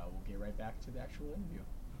 and we'll get right back to the actual interview.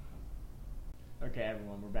 Okay,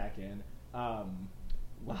 everyone, we're back in.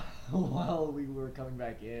 While we were coming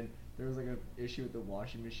back in, there was like an issue with the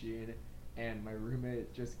washing machine, and my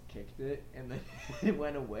roommate just kicked it, and then it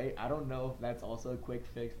went away. I don't know if that's also a quick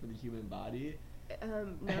fix for the human body.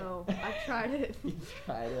 No, I've tried it. You've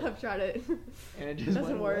tried it. I've tried it. And it just doesn't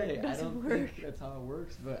went work. away. Doesn't I don't work. think that's how it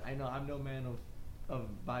works, but I know I'm no man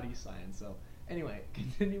of body science. So anyway,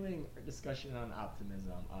 continuing our discussion on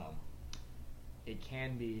optimism, it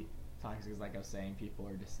can be toxic, 'cause like I was saying, people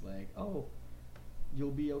are just like, oh,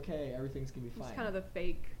 you'll be okay, everything's gonna be fine. It's kind of the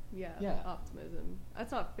fake, Yeah. optimism.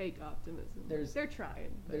 That's not fake optimism. They're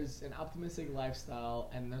trying. But There's an optimistic lifestyle,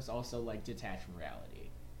 and there's also like detached from reality.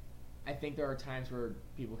 I think there are times where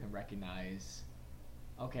people can recognize,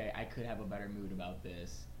 okay, I could have a better mood about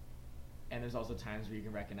this. And there's also times where you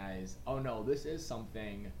can recognize, oh no, this is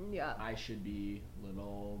something yeah, I should be a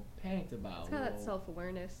little panicked about. it's kind of that little-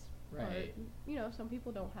 self-awareness. Right. Part. Some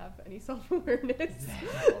people don't have any self-awareness.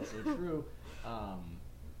 That's also true.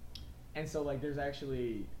 And so like there's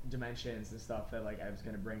actually dimensions and stuff that like I was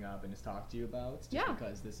gonna bring up and just talk to you about, just Yeah.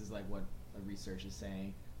 because this is like what the research is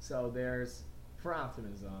saying. So there's, for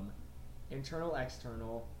optimism, internal,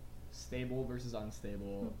 external, stable versus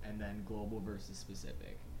unstable, and then global versus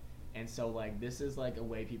specific. And so like this is like a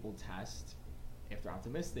way people test if they're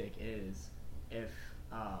optimistic is if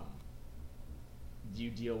do you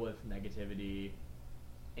deal with negativity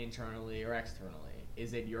internally or externally?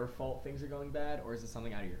 Is it your fault things are going bad, or is it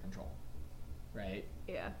something out of your control? Right?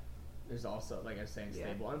 Yeah. There's also, like I was saying, Yeah.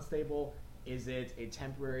 stable, unstable. Is it a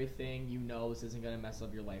temporary thing? You know this isn't going to mess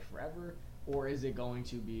up your life forever, or is it going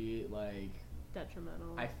to be like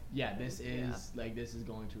Detrimental. this is like this is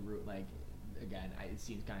going to like again. It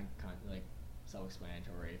seems kind of like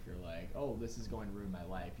self-explanatory. If you're like, oh, this is going to ruin my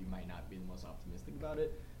life, you might not be the most optimistic about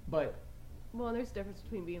it, but Well, and there's a difference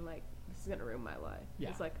between being like, this is gonna ruin my life. Yeah.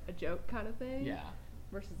 It's like a joke kind of thing. yeah.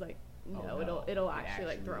 Versus like, Oh, no, no, it'll it actually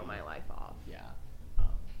like throw actually- my life off. Yeah.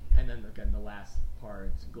 And then again, the last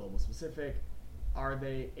part, global specific. Are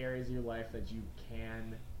they areas of your life that you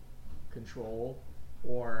can control,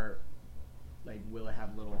 or like will it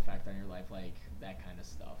have little effect on your life, like that kind of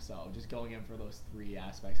stuff? So just going in for those three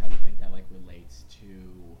aspects, how do you think that like relates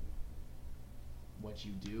to what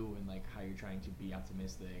you do and like how you're trying to be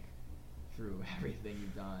optimistic through everything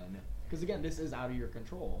you've done? Because again, this is out of your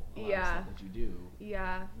control. A lot of Yeah. stuff that you do.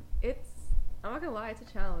 Yeah, I'm not gonna lie, it's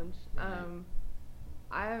a challenge. Right.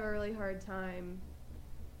 I have a really hard time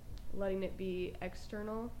letting it be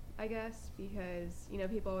external, I guess, because,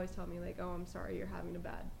 people always tell me, like, oh, I'm sorry you're having a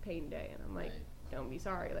bad pain day, and I'm like, Right. don't be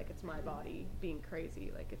sorry, like, it's my body being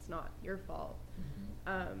crazy, like, it's not your fault.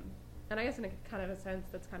 Mm-hmm. And I guess in a kind of a sense,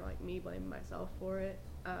 that's kind of like me blaming myself for it.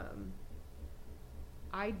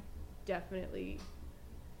 I definitely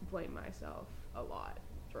blame myself a lot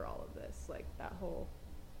for all of this, like that whole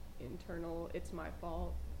internal it's my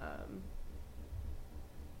fault.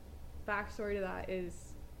 Backstory to that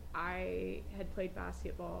is I had played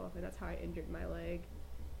basketball, and that's how I injured my leg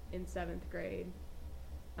in 7th grade.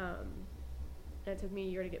 And it took me a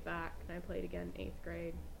year to get back, and I played again in 8th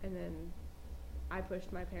grade, and then I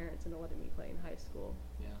pushed my parents into letting me play in high school,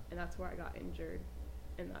 Yeah. and that's where I got injured,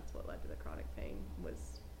 and that's what led to the chronic pain,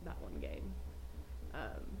 was that one game.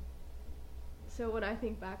 So when I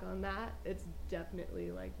think back on that, it's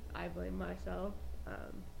definitely like I blame myself.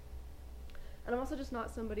 And I'm also just not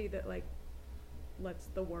somebody that like lets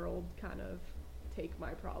the world kind of take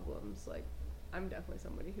my problems. Like I'm definitely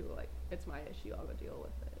somebody who, like, it's my issue, I'll go deal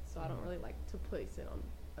with it. So I don't really like to place it on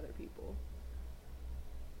other people.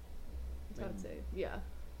 So I'd say, yeah.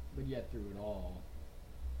 But yet through it all,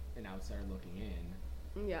 an outsider looking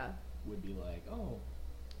in would be like, oh,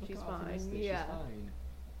 she's fine. Yeah. She's fine.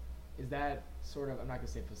 Is that sort of, I'm not going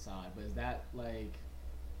to say facade, but is that like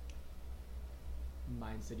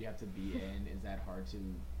mindset you have to be in? Is that hard to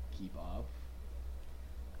keep up?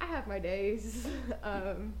 I have my days.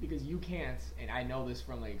 Because you can't, and I know this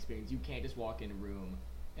from like experience, you can't just walk in a room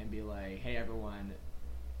and be like, hey everyone,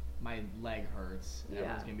 my leg hurts. And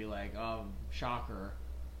everyone's going to be like, oh, shocker.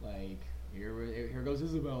 Like, here goes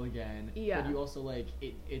Isabelle again. Yeah. But you also, like,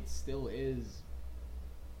 it still is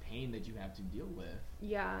pain that you have to deal with.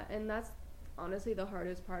 Yeah, and that's honestly the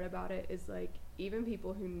hardest part about it is, like, even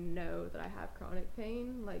people who know that I have chronic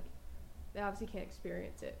pain, like, they obviously can't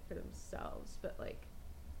experience it for themselves. But, like,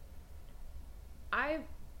 I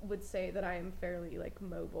would say that I am fairly, like,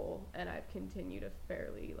 mobile, and I've continued a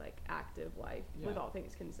fairly, like, active life with all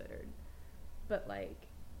things considered. But, like,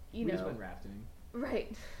 you know. We just went rafting.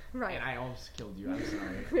 Right. And I almost killed you. I'm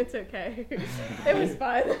sorry. It's okay. It was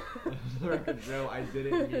fun. No, I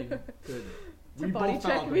didn't mean to.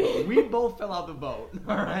 Me. We both fell out the boat.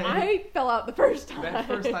 All right. I fell out the first time. That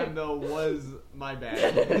first time though was my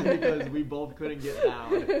bad because we both couldn't get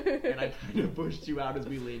down, and I kind of pushed you out as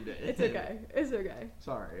we leaned in. It's okay. It's okay.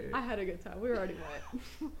 Sorry. I had a good time. We were already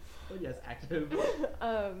wet. Well, yes, active.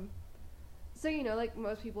 So, you know, like,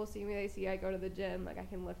 most people see me, they see I go to the gym, like, I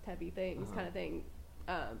can lift heavy things, kind of thing.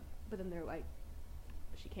 But then they're like,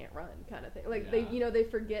 she can't run, kind of thing. Like, they, you know, they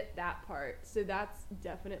forget that part. So that's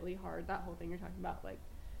definitely hard. That whole thing you're talking about, like,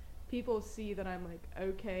 people see that I'm like,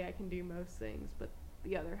 okay, I can do most things, but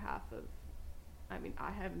the other half of, I mean,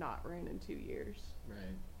 I have not ran in 2 years. Right.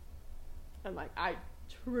 And, like, I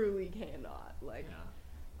truly cannot. Like,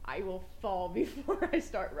 I will fall before I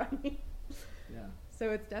start running. Yeah. So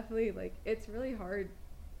it's definitely, like, it's really hard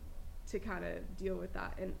to kind of deal with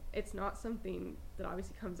that. And it's not something that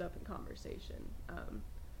obviously comes up in conversation.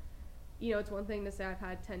 You know, it's one thing to say I've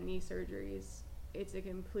had 10 knee surgeries. It's a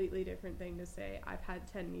completely different thing to say I've had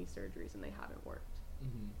 10 knee surgeries and they haven't worked.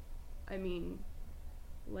 I mean,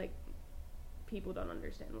 like, people don't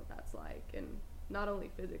understand what that's like. And not only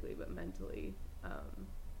physically, but mentally.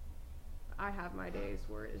 I have my days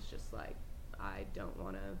where it's just like, I don't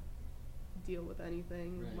want to deal with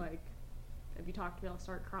anything. Like, if you talk to me, I'll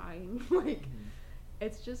start crying. Like,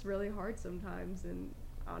 it's just really hard sometimes, and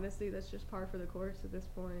honestly, that's just par for the course at this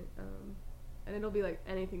point. And it'll be like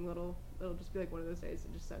anything little. It'll just be like one of those days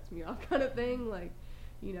that just sets me off, kind of thing. Like,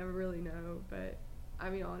 you never really know. But I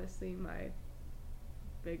mean, honestly, my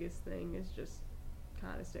biggest thing is just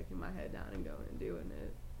kind of sticking my head down and going and doing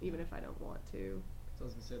it, even if I don't want to. So I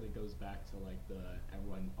was gonna say that goes back to like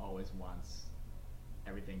everyone always wants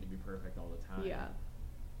everything to be perfect all the time. Yeah.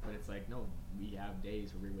 But it's like, no, we have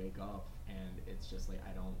days where we wake up and it's just like,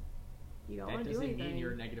 you don't that want to do doesn't anything. mean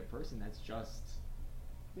you're a negative person. That's just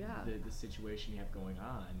the situation you have going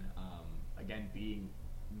on. Again, being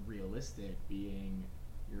realistic, being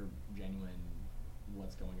your genuine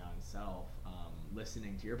what's going on self,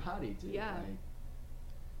 listening to your body too. Yeah. Like,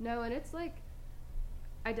 no, and it's like,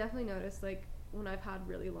 I definitely notice, like, when I've had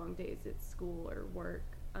really long days at school or work,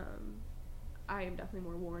 I am definitely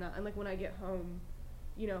more worn out. And, like, when I get home,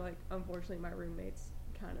 you know, like, unfortunately my roommates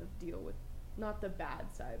kind of deal with, not the bad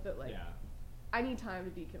side, but, like, I need time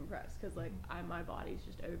to decompress because, like, my body's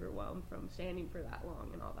just overwhelmed from standing for that long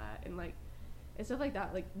and all that. And, like, and stuff like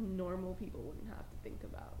that, like, normal people wouldn't have to think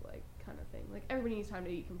about, like, kind of thing. Like, everybody needs time to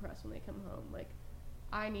decompress when they come home. Like,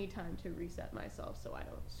 I need time to reset myself so I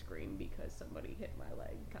don't scream because somebody hit my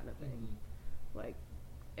leg, kind of thing. Like,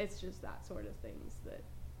 it's just that sort of things that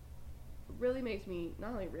really makes me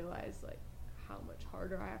not only realize, like, how much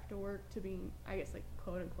harder I have to work to be, I guess, like,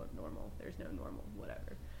 quote unquote normal. There's no normal,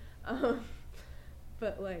 whatever.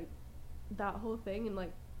 But, like, that whole thing and,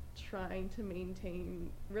 like, trying to maintain,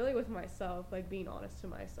 really with myself, like, being honest to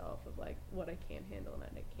myself of, like, what I can handle and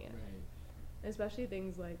what I can't. Right. Especially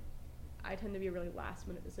things like, I tend to be a really last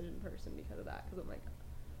minute decision person because of that. Because I'm like,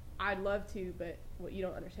 I'd love to, but what you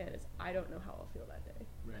don't understand is I don't know how I'll feel that day.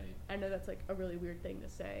 Right. I know that's, like, a really weird thing to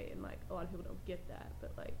say, and, like, a lot of people don't get that,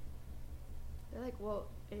 but, like, they're like, well,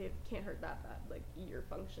 it can't hurt that bad. Like, you're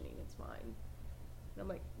functioning, it's fine. And I'm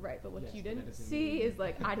like, right, but what you didn't see is,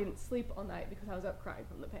 like, I didn't sleep all night because I was up crying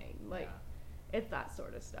from the pain. Like, it's that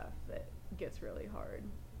sort of stuff that gets really hard.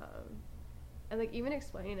 And, like, even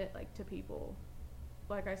explaining it, like, to people,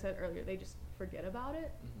 like I said earlier, they just forget about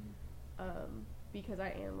it. Because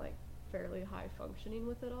I am, like, fairly high functioning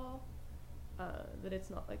with it all. That it's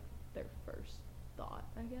not, like, their first thought,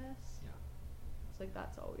 I guess. like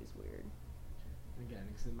that's always weird. Again,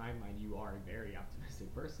 because in my mind, you are a very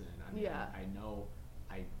optimistic person. I mean, Yeah. I know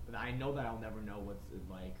that I'll never know what's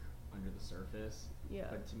like under the surface. Yeah.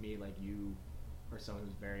 But to me, like, you are someone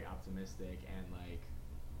who's very optimistic and like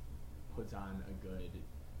puts on a good,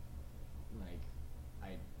 like,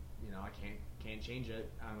 I can't change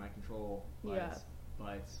it out of my control. But, Yeah.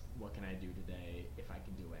 But what can I do today if I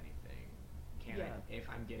can do anything? If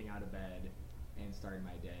I'm getting out of bed and starting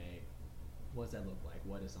my day, what does that look like?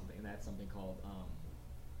 What is something? And that's something called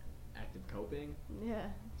active coping. Yeah.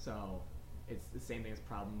 So it's the same thing as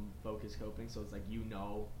problem-focused coping. So it's like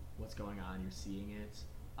what's going on, you're seeing it.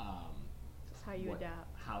 That's how you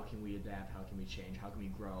adapt. How can we adapt? How can we change? How can we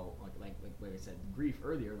grow? Like I said, grief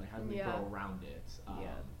earlier. Like how can we grow around it?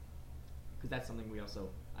 Because that's something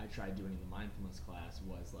I tried doing in the mindfulness class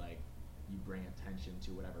was like you bring attention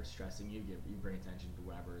to whatever's stressing you. You bring attention to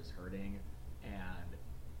whatever is hurting, and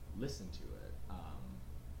listen to it.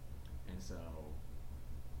 And so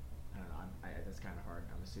I don't know. That's kind of hard.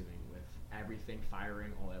 I'm assuming with everything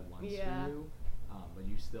firing all at once for you, but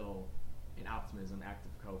you still in optimism,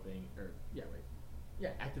 active coping,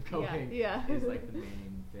 active coping is like the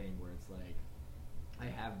main thing where it's like I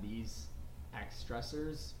have these X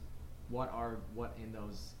stressors. What in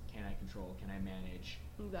those can I control? Can I manage?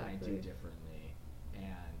 Exactly. Can I do differently?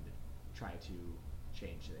 And try to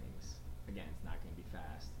change things. Again, it's not going to be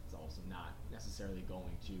fast. It's also not necessarily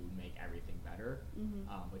going to make everything better. Mm-hmm.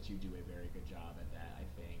 But you do a very good job at that, I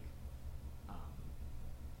think,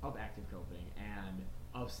 of active coping and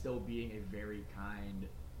of still being a very kind,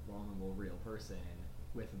 vulnerable, real person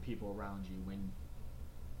with the people around you when,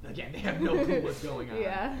 again, they have no clue what's going on.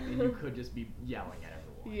 And you could just be yelling at everyone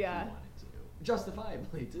if you wanted to.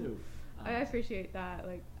 Justifiably, too. I appreciate that.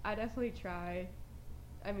 Like, I definitely try.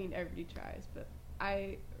 I mean, everybody tries, but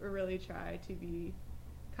I really try to be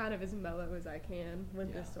kind of as mellow as I can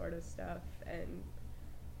with this sort of stuff and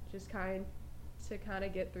just kind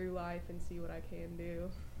of get through life and see what I can do.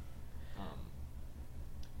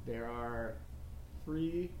 There are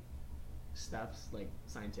 3 steps, like,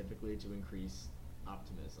 scientifically to increase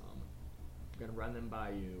optimism. I'm going to run them by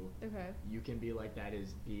you. Okay. You can be like, that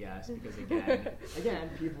is BS, because again,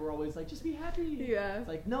 people are always like, just be happy. Yeah. It's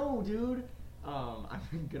like, no, dude. I'm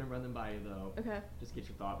going to run them by you, though. Okay. Just get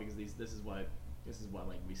your thought, because this is what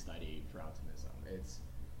like we study for optimism. It's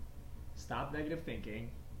stop negative thinking,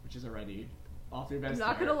 which is already off to a bad I'm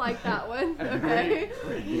start. not going to like that one. Okay.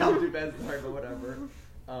 Off to a bad start, but whatever.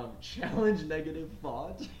 Challenge negative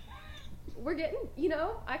thought. We're getting,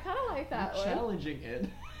 I kind of like that one. Challenging it.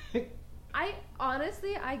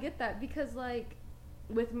 I get that because, like,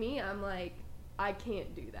 with me, I'm like, I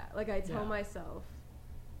can't do that. Like, I tell myself,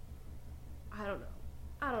 I don't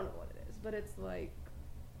know what it is, but it's like,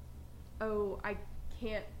 oh, I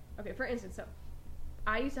can't. Okay, for instance, so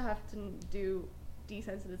I used to have to do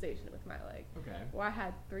desensitization with my leg. Okay. Well, I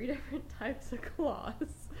had 3 different types of claws.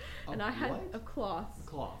 And I had a cloth.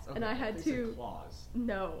 Claws. Okay. And I had to claws.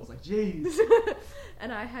 No. I was like, jeez.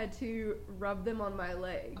 And I had to rub them on my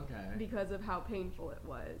leg. Okay. Because of how painful it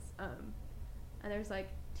was. And there's like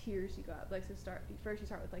tiers you got. Like, so first you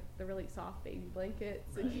start with like the really soft baby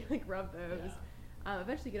blankets, and you like rub those. Yeah.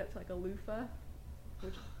 Eventually you get up to like a loofah,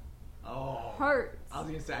 which hurts. I was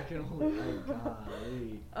gonna say I can only.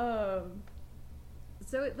 Golly.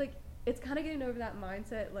 So it's kind of getting over that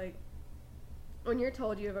mindset. Like, when you're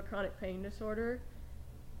told you have a chronic pain disorder,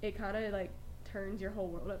 it kind of like turns your whole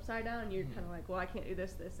world upside down. And you're kind of like, well, I can't do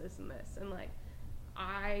this, this, this, and this. And like,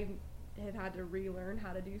 I have had to relearn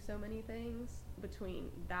how to do so many things between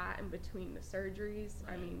that and between the surgeries.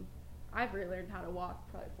 Right. I mean, I've relearned how to walk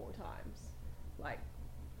probably 4 times. Like,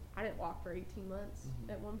 I didn't walk for 18 months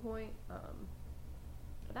at one point.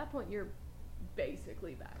 At that point, you're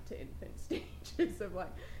basically back to infant stages of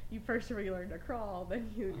like, you first relearn to crawl,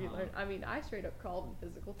 then you learn. I mean, I straight up crawled in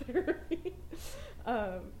physical therapy.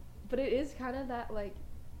 But it is kind of that, like,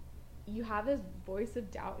 you have this voice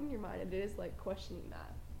of doubt in your mind, and it is like questioning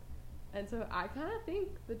that. And so I kind of think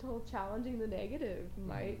the whole challenging the negative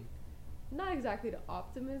might, not exactly to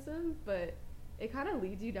optimism, but it kind of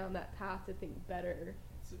leads you down that path to think better.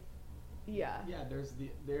 Yeah,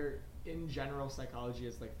 there in general, psychology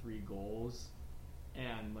has like 3 goals,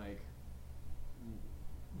 and like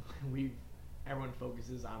everyone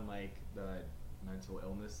focuses on like the mental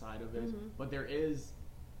illness side of it, but there is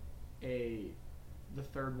the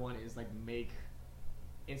third one is like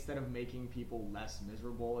instead of making people less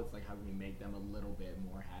miserable, it's like how can we make them a little bit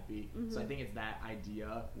more happy. So I think it's that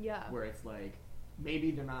idea where it's like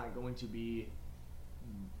maybe they're not going to be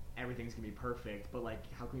everything's gonna be perfect, but like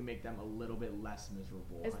how can we make them a little bit less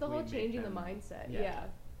miserable? It's the whole changing the mindset.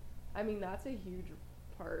 I mean, that's a huge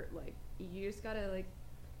part. Like, you just gotta, like,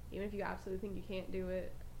 even if you absolutely think you can't do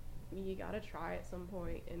it, you gotta try at some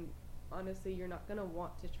point. And honestly, you're not gonna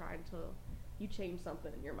want to try until you change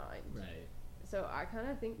something in your mind. Right. So I kind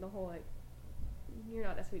of think the whole, like, you're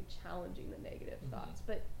not necessarily challenging the negative thoughts,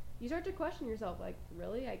 but you start to question yourself, like,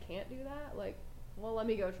 really? I can't do that? Like, well, let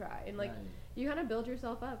me go try. And, like, you kind of build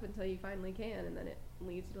yourself up until you finally can, and then it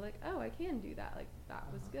leads you to, like, oh, I can do that. Like, that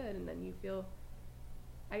was good. And then you feel,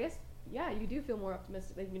 I guess, yeah, you do feel more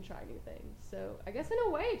optimistic that you can try new things. So I guess in a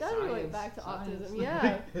way it does relate back to autism.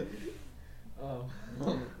 Yeah.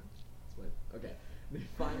 Okay. The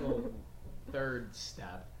final third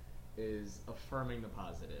step is affirming the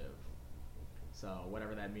positive. So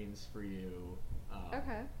whatever that means for you.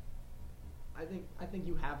 Okay. I think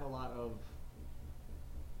you have a lot of,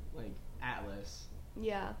 like, Atlas.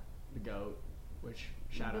 Yeah. The GOAT, which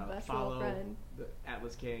shout the out, best follow friend. the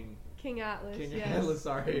Atlas King. King Atlas. King yes. Atlas,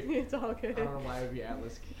 sorry. It's all good. I don't know why it would be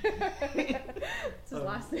Atlas King. It's his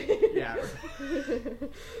last name. Yeah.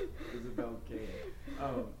 Isabelle King.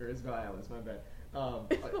 Or Isabelle Atlas, my bad.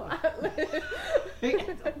 Isabelle Atlas.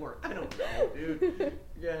 I don't know, dude.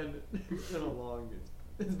 Again, it's been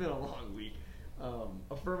a long week.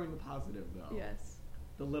 Affirming the positive, though. Yes.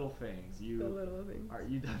 The little things.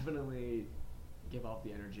 You definitely give off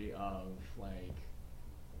the energy of, like,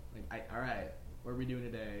 all right, what are we doing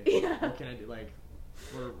today? Yeah. What can I do? Like,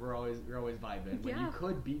 you're always vibing. When you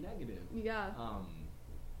could be negative. Yeah.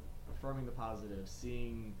 Affirming the positive,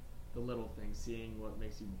 seeing the little things, seeing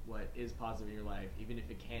what is positive in your life, even if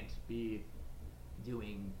it can't be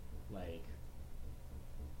doing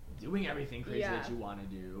everything crazy that you want to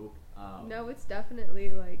do. No, it's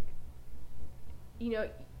definitely, like, you know,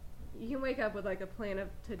 you can wake up with, like, a plan of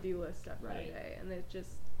to-do list stuff for the day, and it's just,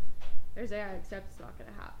 there's a day I accept it's not going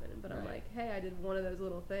to happen, but I'm like, hey, I did one of those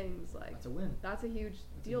little things, like, that's a win. That's a huge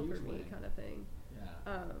deal for me, kind of thing.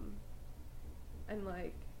 Yeah. And,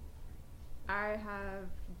 like, I have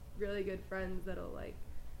really good friends that'll, like,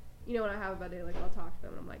 you know, when I have a bad day, like, I'll talk to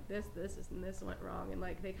them, and I'm like, this, and this went wrong, and,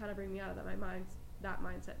 like, they kind of bring me out of that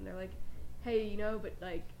mindset, and they're like, hey, you know, but,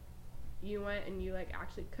 like, you went and you, like,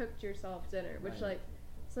 actually cooked yourself dinner, which, like,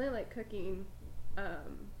 something like cooking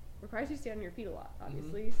requires you to stand on your feet a lot,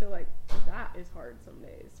 obviously, so, like, that is hard some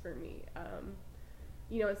days for me.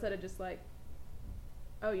 You know, instead of just, like,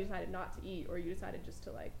 oh, you decided not to eat, or you decided just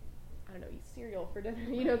to, like, I don't know, eat cereal for dinner,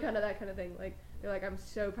 you know, kind of that kind of thing. Like, they're like, I'm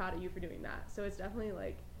so proud of you for doing that. So it's definitely,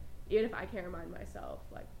 like, even if I can't remind myself,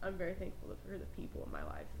 like, I'm very thankful for the people in my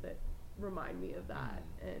life that remind me of that.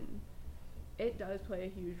 And it does play a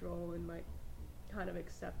huge role in, like, kind of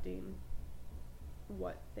accepting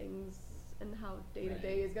what things and how day to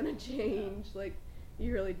day is going to change. Like,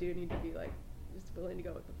 you really do need to be, like, just willing to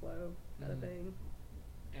go with the flow kind of thing.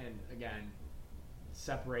 And again,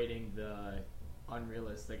 separating the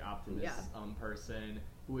unrealistic optimist person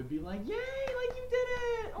who would be like, yay, like, you did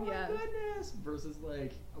it, oh my goodness, versus,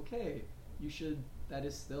 like, okay, that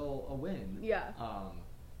is still a win.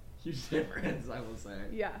 Huge difference, I will say.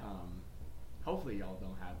 Hopefully y'all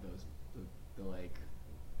don't have those the like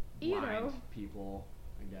blind people,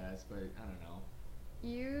 I guess, but I don't know.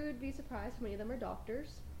 You'd be surprised how many of them are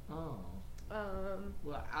doctors.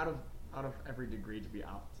 Well, out of every degree to be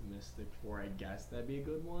optimistic for, I guess that'd be a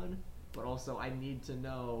good one. But also, I need to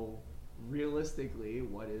know realistically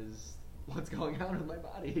what's going on in my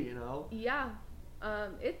body, you know? Yeah. I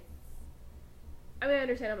mean, I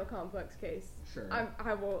understand I'm a complex case. Sure.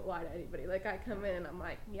 I won't lie to anybody. Like, I come in and I'm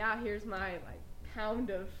like, yeah, here's my, like, pound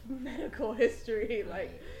of medical history,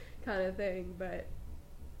 like, kind of thing. But,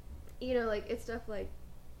 you know, like, it's stuff like,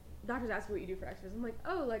 doctors ask me what you do for exercise. I'm like,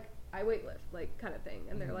 oh, like, I weightlift, like, kind of thing.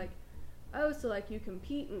 And they're like, oh, so, like, you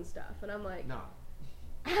compete and stuff. And I'm like, no.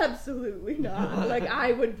 Absolutely not. Like,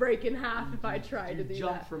 I would break in half if I tried to do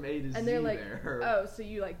jump that. From A to Z. And they're like, there. oh, so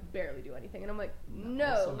you, like, barely do anything. And I'm like,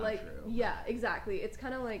 no, like, yeah, exactly. It's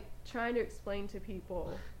kind of like trying to explain to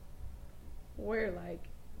people where, like,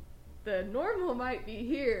 the normal might be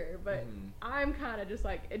here, but I'm kind of just,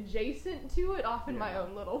 like, adjacent to it off in my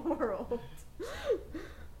own little world.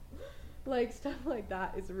 Like, stuff like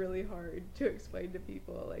that is really hard to explain to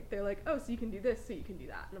people. Like, they're like, oh, so you can do this, so you can do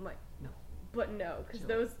that. And I'm like, no. But no, because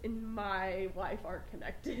those in my life aren't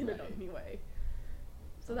connected in any way.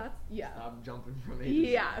 So that's, Stop jumping from A to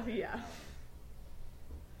Z. Yeah.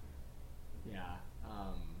 Yeah.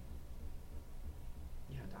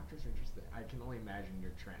 Doctors are interesting. I can only imagine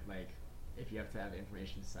your trend, like, if you have to have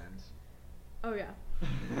information sent. Oh, yeah.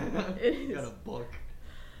 It is. You got a book.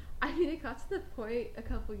 I mean, it got to the point a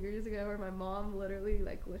couple years ago where my mom literally,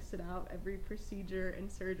 like, listed out every procedure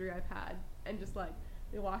and surgery I've had and just, like,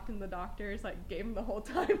 They walked in the doctors, like, gave them the whole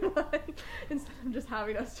timeline instead of just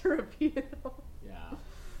having us to repeat it all. Yeah.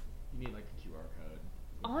 You need, like, a QR code.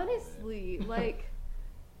 Honestly, like,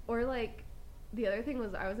 or, like, the other thing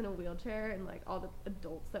was I was in a wheelchair, and, like, all the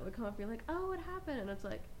adults that would come up, be like, oh, what happened? And it's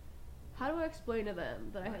like, how do I explain to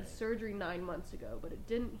them that I had surgery 9 months ago, but it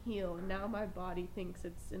didn't heal, and now my body thinks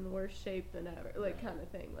it's in worse shape than ever, like, kind of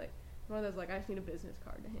thing. Like, one of those, like, I just need a business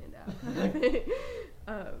card to hand out kind of thing.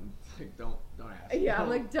 It's like, don't ask. Yeah, I'm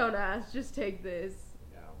like, don't ask, just take this.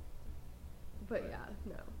 Yeah. But yeah,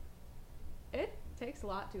 no. It takes a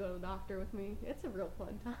lot to go to the doctor with me. It's a real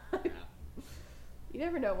fun time. Yeah. You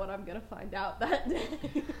never know what I'm gonna find out that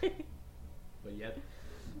day. But yet,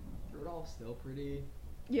 through it all, still pretty...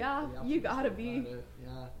 Yeah, you gotta be.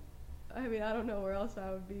 Yeah. I mean, I don't know where else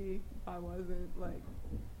I would be if I wasn't. Like,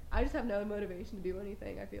 I just have no motivation to do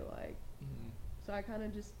anything, I feel like. Mm-hmm. So I kind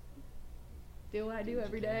of just do what I do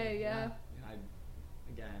every day, yeah. And I,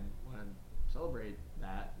 again, want to celebrate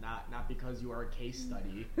that. Not because you are a case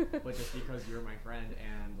study, but just because you're my friend,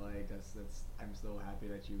 and, like, that's I'm so happy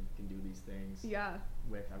that you can do these things. Yeah.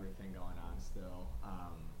 With everything going on still.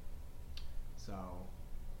 So...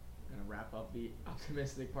 Gonna wrap up the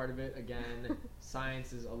optimistic part of it again.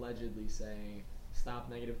 Science is allegedly saying stop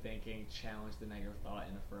negative thinking, challenge the negative thought,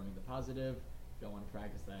 and affirming the positive. If you want to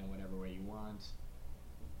practice that in whatever way you want,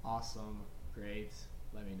 awesome, great.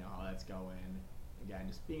 Let me know how that's going. Again,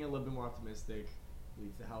 just being a little bit more optimistic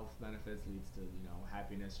leads to health benefits, leads to, you know,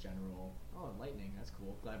 happiness general. Oh, enlightening, that's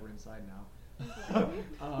cool. Glad we're inside now.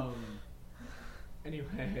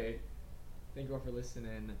 Anyway, thank you all for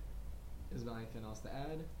listening. Isabelle, anything else to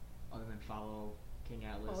add? Other than follow King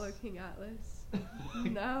Atlas. Follow King Atlas.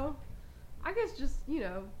 No. I guess just, you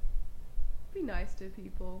know, be nice to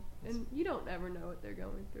people. And you don't ever know what they're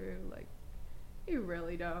going through. Like, you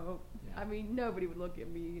really don't. Yeah. I mean, nobody would look at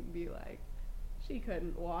me and be like, she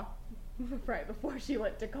couldn't walk right before she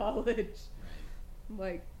went to college. Right.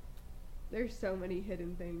 Like, there's so many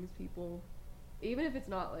hidden things people, even if it's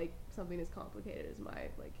not, like, something as complicated as my,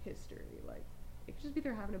 like, history, like, it could just be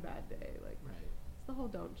they're having a bad day. Like, right. It's the whole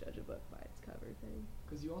don't judge a book by its cover thing.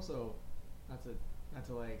 Because you also, not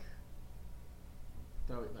to like,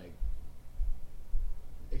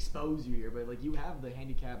 expose you here, but, like, you have the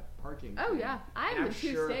handicap parking. Oh, yeah. I'm in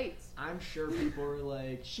 2 states. I'm sure people are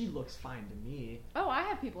like, she looks fine to me. Oh, I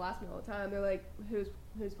have people ask me all the time. They're like, whose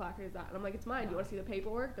placard is that? And I'm like, it's mine. Do you want to see the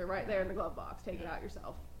paperwork? They're right there in the glove box. Take it out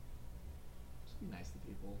yourself. Just be nice to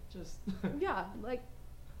people. Just. Yeah, like,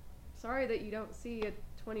 sorry that you don't see a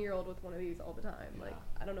 20-year-old with one of these all the time. Yeah. Like,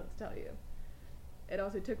 I don't know what to tell you. It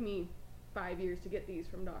also took me 5 years to get these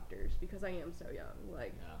from doctors because I am so young.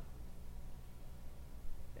 Like,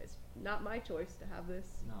 it's not my choice to have this.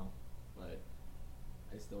 No, but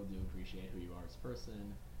I still do appreciate who you are as a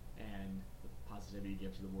person and the positivity you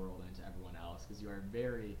give to the world and to everyone else, because you are a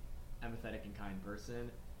very empathetic and kind person.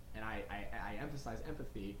 And I emphasize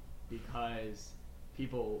empathy because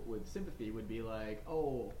people with sympathy would be like,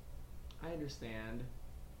 oh, I understand.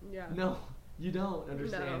 Yeah. No, you don't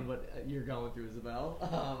understand what you're going through,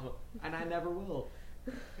 Isabelle. And I never will.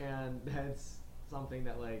 And that's something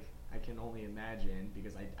that, like, I can only imagine,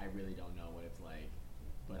 because I really don't know what it's like.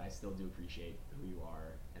 But I still do appreciate who you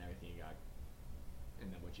are and everything you got,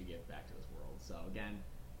 and then what you give back to this world. So, again,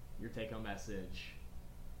 your take-home message,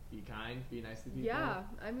 be kind, be nice to people. Yeah,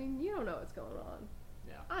 I mean, you don't know what's going on.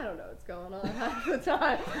 Yeah. I don't know what's going on half the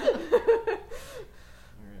time. Alright.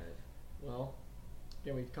 Well,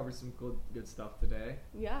 again, we covered some good stuff today.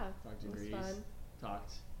 Yeah. Talked degrees. Fun.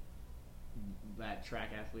 Talked that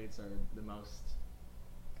track athletes are the most,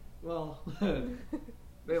 well,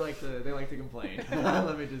 they like to complain.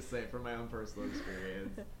 Let me just say, from my own personal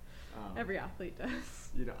experience. Every athlete does.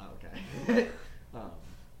 You know, okay.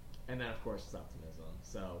 And then, of course, it's optimism.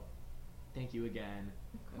 So, thank you again.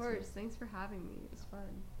 Of course. Thanks for having me. It was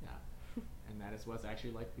fun. Yeah. And that is what's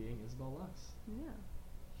actually like being Isabelle Lux. Yeah.